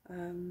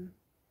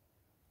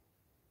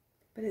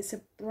 But it's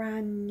a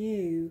brand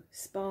new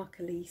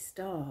sparkly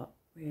start,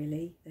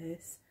 really,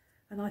 this.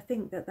 And I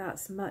think that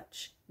that's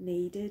much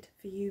needed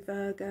for you,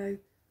 Virgo.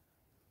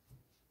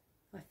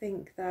 I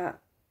think that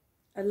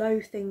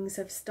although things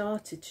have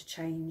started to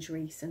change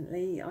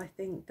recently, I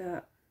think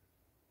that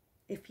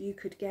if you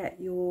could get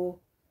your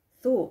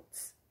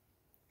thoughts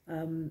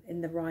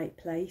in the right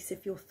place,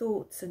 if your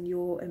thoughts and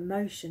your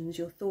emotions,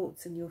 your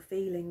thoughts and your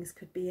feelings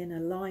could be in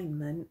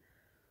alignment,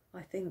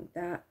 I think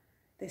that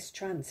this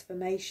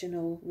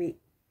transformational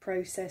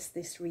process,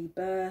 this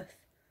rebirth,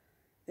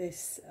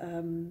 this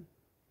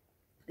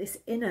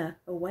inner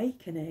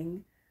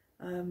awakening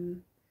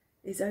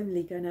is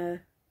only going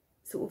to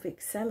sort of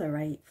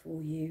accelerate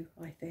for you,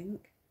 I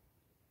think.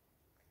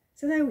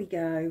 So there we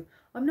go.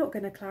 I'm not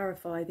going to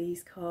clarify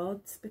these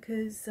cards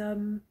because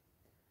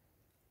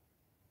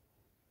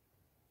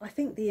I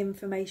think the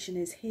information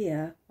is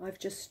here. I've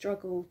just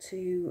struggled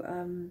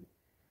to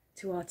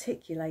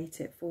articulate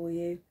it for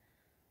you,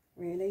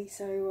 really.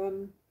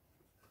 So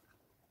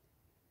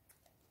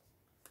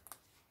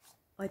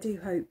I do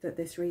hope that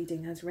this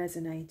reading has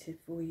resonated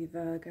for you,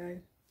 Virgo.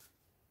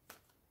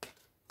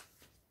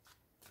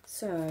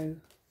 So,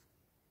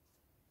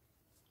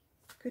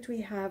 could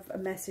we have a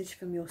message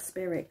from your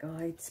spirit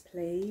guides,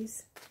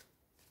 please?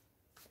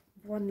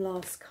 One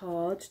last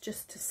card,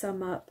 just to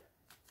sum up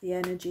the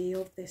energy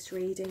of this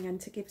reading and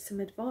to give some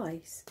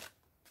advice,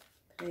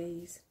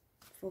 please,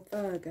 for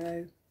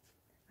Virgo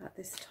at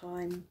this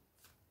time.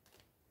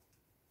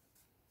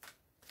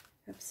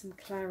 Have some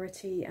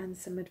clarity and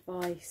some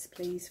advice,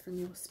 please, from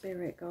your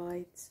spirit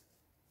guides.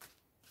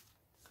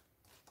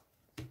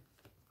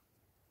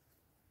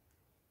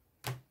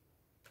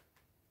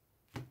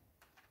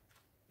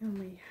 And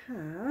we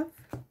have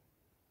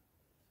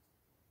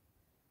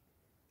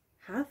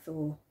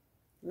Hathor.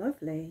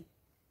 Lovely.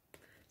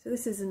 So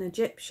this is an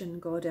Egyptian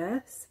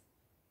goddess.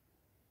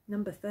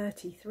 Number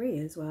 33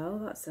 as well.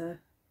 That's a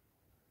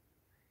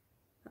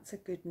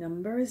good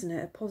number, isn't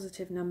it? A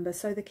positive number.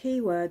 So the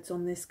key words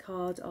on this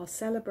card are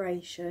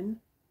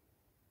celebration,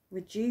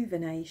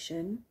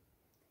 rejuvenation,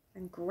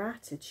 and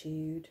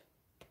gratitude.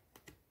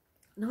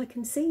 And I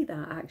can see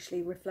that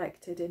actually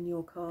reflected in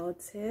your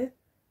cards here.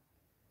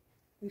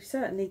 We've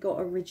certainly got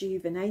a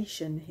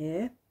rejuvenation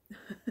here.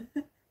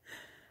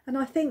 And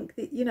I think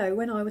that, you know,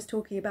 when I was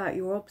talking about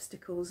your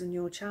obstacles and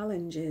your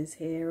challenges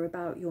here,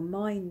 about your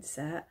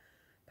mindset,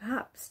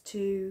 perhaps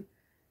to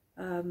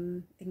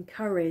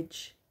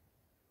encourage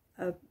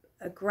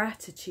a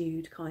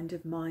gratitude kind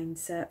of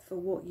mindset for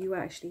what you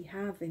actually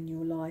have in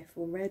your life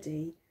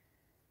already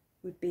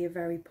would be a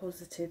very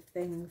positive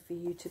thing for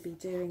you to be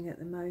doing at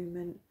the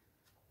moment.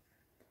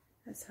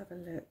 Let's have a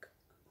look.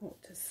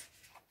 What does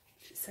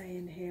it say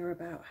in here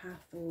about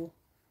Hathor?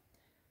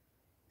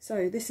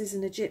 So this is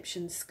an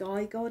Egyptian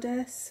sky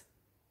goddess.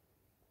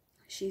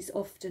 She's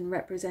often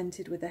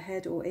represented with the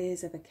head or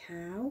ears of a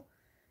cow.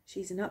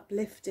 She's an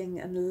uplifting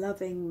and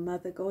loving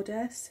mother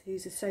goddess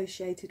who's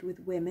associated with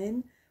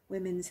women,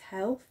 women's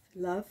health,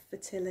 love,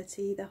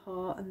 fertility, the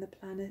heart and the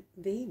planet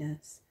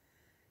Venus.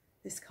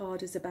 This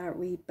card is about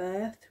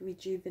rebirth,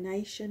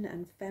 rejuvenation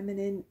and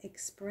feminine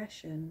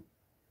expression.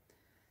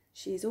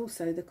 She is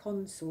also the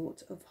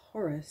consort of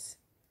Horus.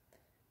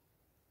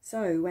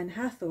 So when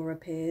Hathor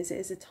appears, it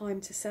is a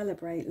time to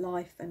celebrate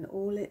life and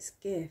all its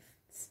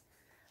gifts.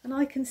 And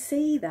I can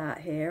see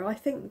that here. I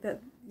think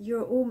that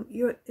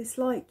it's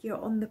like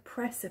you're on the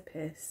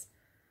precipice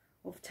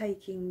of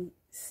taking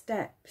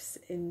steps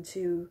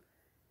into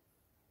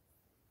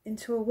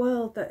a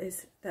world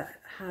that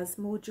has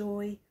more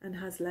joy and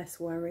has less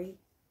worry,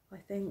 I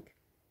think.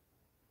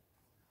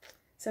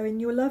 So in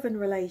your love and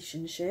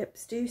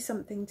relationships, do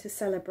something to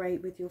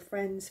celebrate with your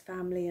friends,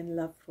 family and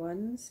loved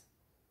ones.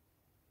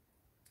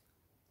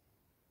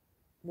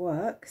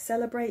 Work,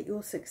 celebrate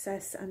your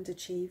success and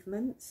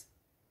achievements.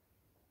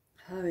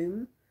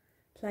 Home,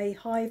 play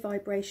high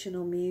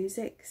vibrational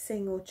music,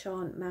 sing or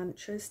chant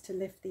mantras to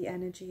lift the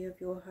energy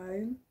of your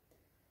home.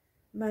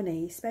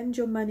 Money, spend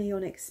your money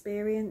on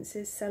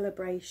experiences,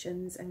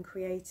 celebrations and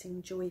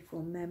creating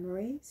joyful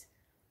memories.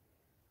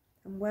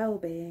 And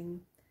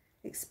well-being,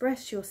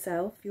 express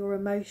yourself, your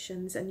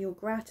emotions and your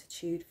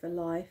gratitude for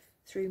life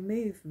through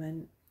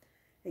movement.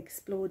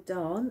 Explore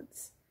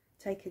dance,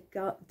 take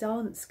a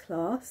dance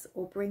class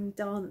or bring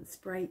dance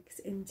breaks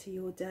into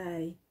your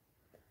day.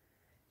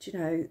 Do you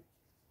know,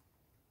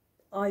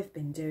 I've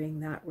been doing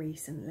that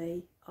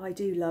recently. I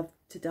do love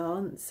to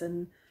dance,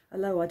 and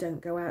although I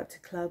don't go out to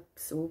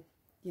clubs or,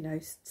 you know,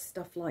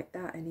 stuff like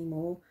that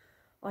anymore,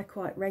 I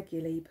quite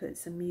regularly put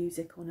some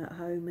music on at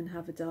home and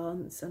have a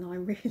dance, and I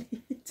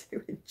really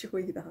do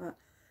enjoy that.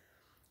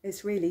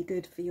 It's really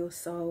good for your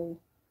soul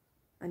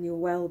and your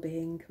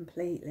well-being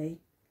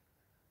completely.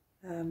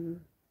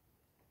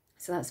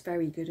 So that's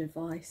very good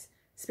advice.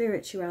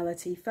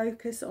 Spirituality,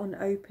 focus on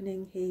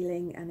opening,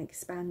 healing and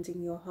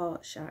expanding your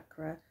heart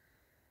chakra.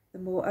 The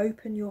more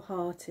open your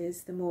heart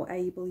is, the more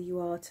able you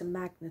are to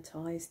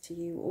magnetize to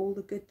you all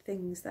the good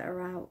things that are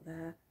out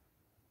there.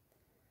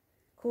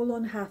 Call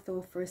on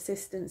Hathor for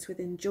assistance with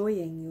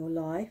enjoying your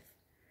life,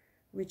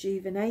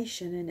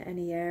 rejuvenation in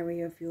any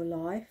area of your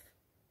life,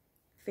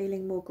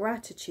 feeling more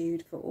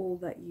gratitude for all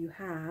that you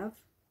have,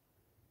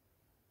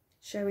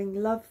 showing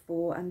love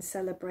for and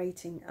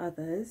celebrating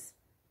others,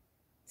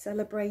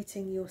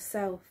 celebrating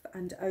yourself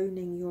and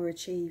owning your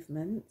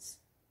achievements,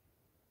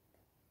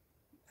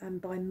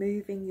 and by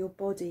moving your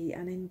body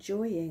and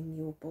enjoying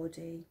your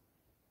body.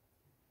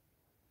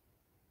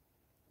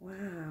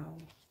 Wow.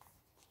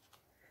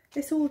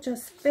 This all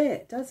just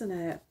fit, doesn't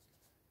it?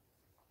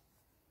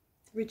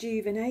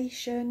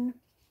 Rejuvenation,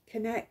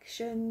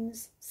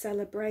 connections,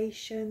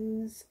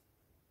 celebrations,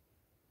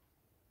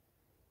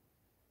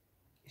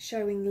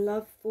 showing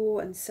love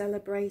for and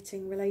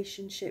celebrating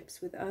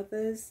relationships with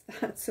others.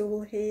 That's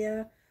all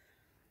here.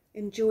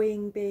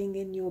 Enjoying being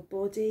in your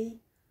body.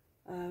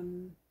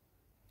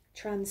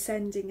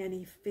 Transcending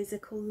any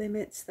physical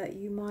limits that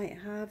you might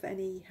have,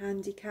 any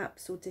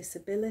handicaps or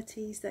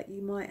disabilities that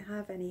you might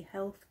have, any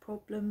health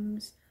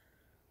problems.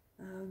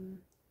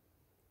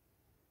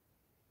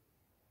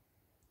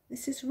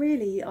 This is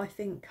really, I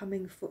think,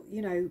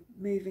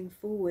 moving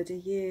forward, a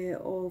year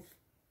of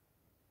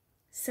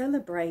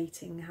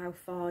celebrating how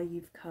far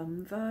you've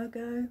come,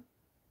 Virgo,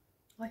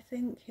 I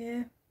think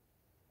here.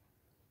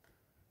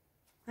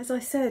 As I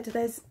said,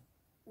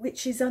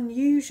 which is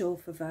unusual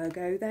for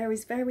Virgo, there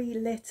is very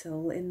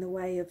little in the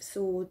way of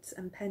swords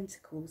and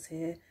pentacles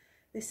here.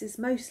 This is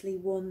mostly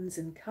wands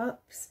and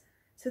cups.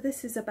 So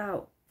this is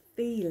about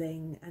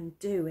feeling and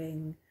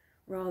doing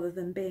rather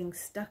than being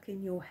stuck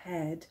in your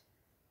head,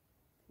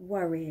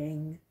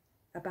 worrying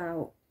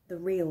about the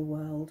real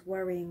world,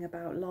 worrying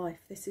about life.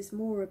 This is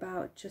more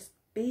about just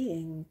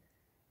being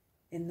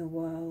in the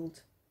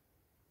world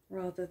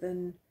rather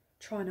than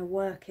trying to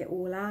work it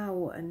all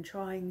out and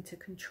trying to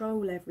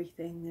control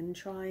everything and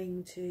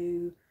trying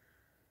to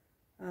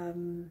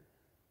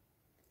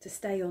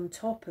stay on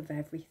top of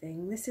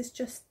everything. This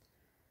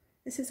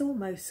is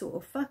almost sort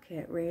of fuck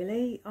it,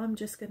 really. I'm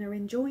just going to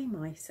enjoy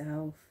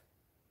myself.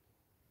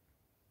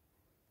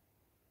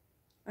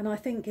 And I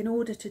think in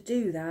order to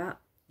do that,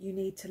 you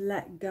need to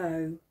let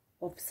go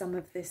of some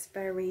of this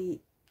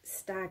very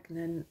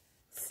stagnant,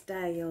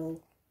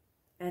 stale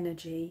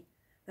energy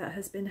that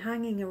has been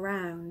hanging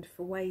around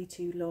for way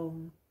too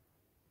long.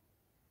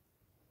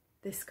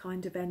 This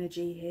kind of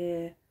energy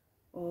here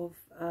of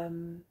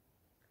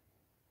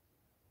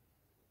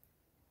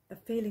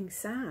feeling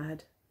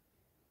sad,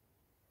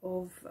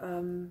 of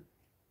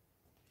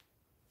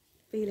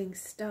feeling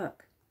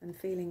stuck and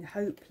feeling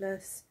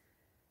hopeless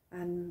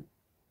and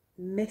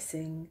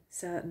missing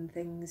certain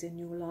things in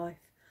your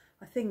life.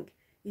 I think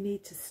you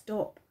need to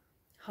stop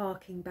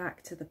harking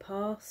back to the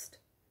past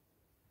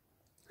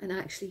and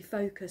actually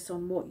focus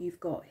on what you've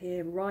got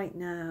here right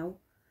now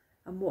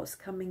and what's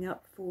coming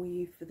up for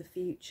you for the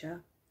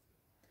future.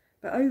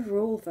 But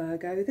overall,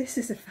 Virgo, this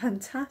is a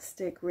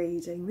fantastic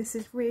reading. This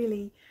is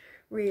really,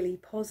 really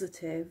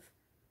positive.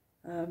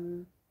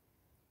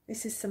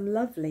 This is some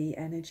lovely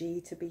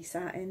energy to be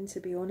sat in, to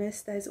be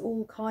honest. There's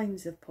all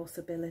kinds of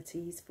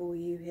possibilities for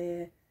you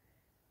here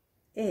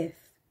if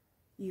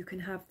you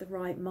can have the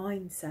right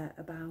mindset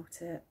about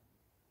it.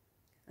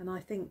 And I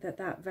think that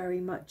that very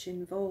much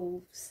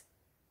involves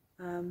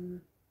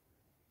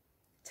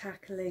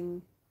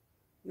tackling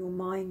your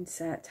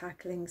mindset,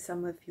 tackling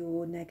some of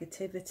your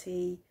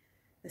negativity,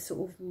 the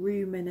sort of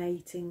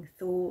ruminating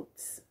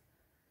thoughts,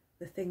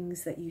 the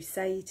things that you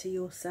say to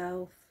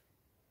yourself,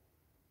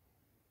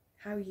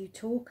 how you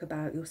talk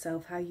about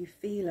yourself, how you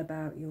feel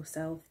about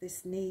yourself.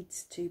 This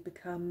needs to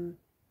become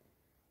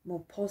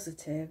more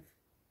positive,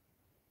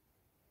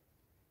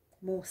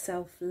 more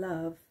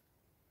self-love,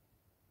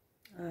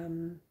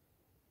 and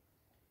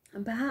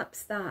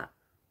perhaps that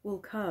will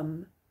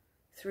come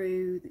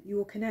through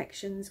your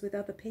connections with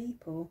other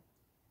people.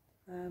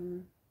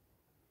 In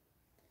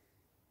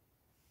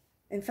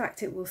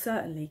fact, it will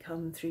certainly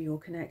come through your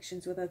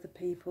connections with other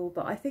people,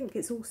 but I think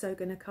it's also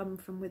going to come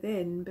from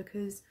within,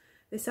 because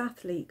this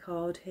athlete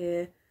card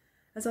here,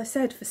 as I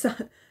said,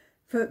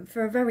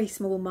 for a very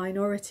small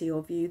minority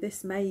of you,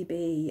 this may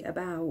be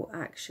about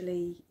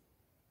actually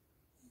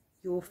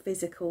your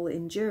physical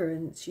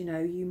endurance. You know,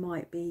 you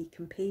might be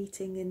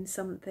competing in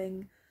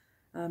something,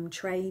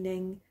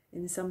 training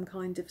in some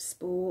kind of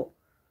sport.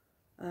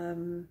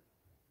 But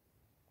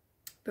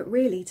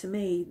really, to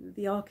me,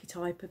 the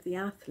archetype of the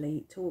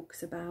athlete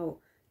talks about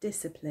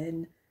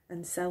discipline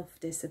and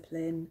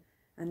self-discipline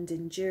and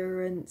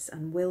endurance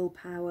and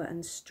willpower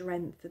and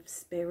strength of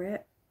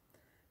spirit,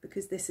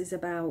 because this is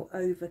about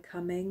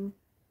overcoming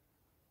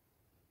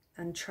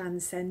and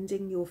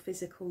transcending your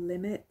physical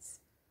limits.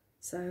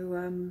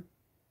 So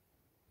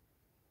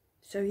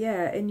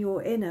yeah, in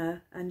your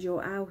inner and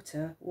your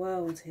outer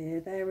world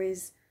here, there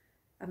is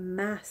a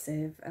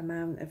massive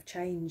amount of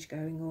change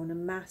going on, a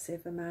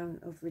massive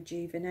amount of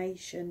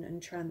rejuvenation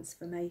and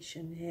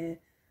transformation here.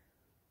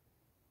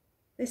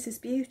 This is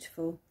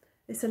beautiful.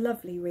 It's a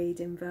lovely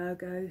reading,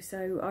 Virgo,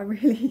 so I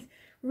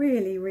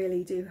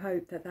really do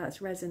hope that that's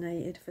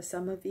resonated for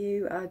some of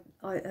you.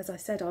 As I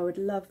said, I would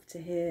love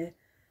to hear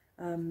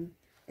in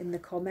the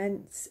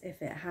comments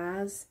if it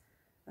has.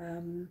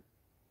 I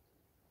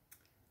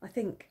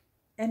think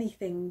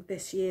anything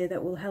this year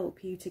that will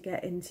help you to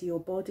get into your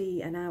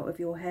body and out of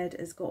your head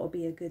has got to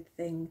be a good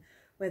thing,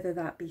 whether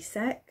that be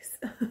sex,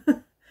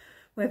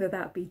 whether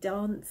that be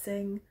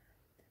dancing,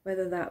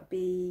 whether that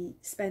be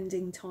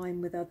spending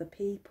time with other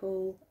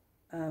people,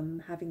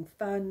 having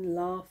fun,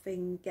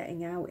 laughing,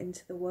 getting out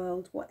into the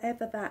world,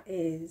 whatever that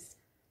is.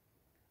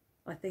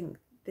 I think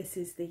this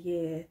is the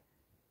year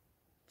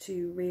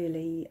to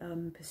really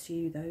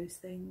pursue those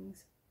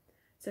things.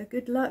 So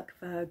good luck,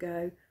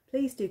 Virgo.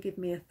 Please do give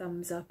me a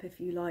thumbs up if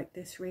you like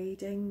this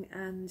reading,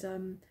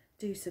 and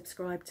do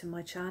subscribe to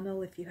my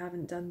channel if you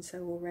haven't done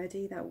so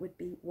already. That would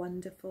be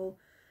wonderful.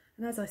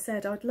 And as I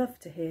said, I'd love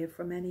to hear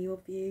from any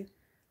of you.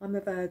 I'm a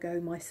Virgo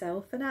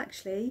myself, and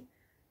actually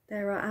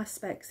there are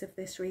aspects of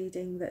this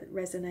reading that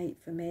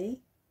resonate for me.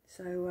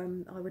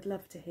 So I would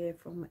love to hear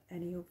from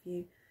any of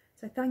you.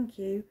 So thank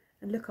you,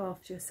 and look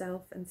after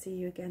yourself, and see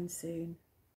you again soon.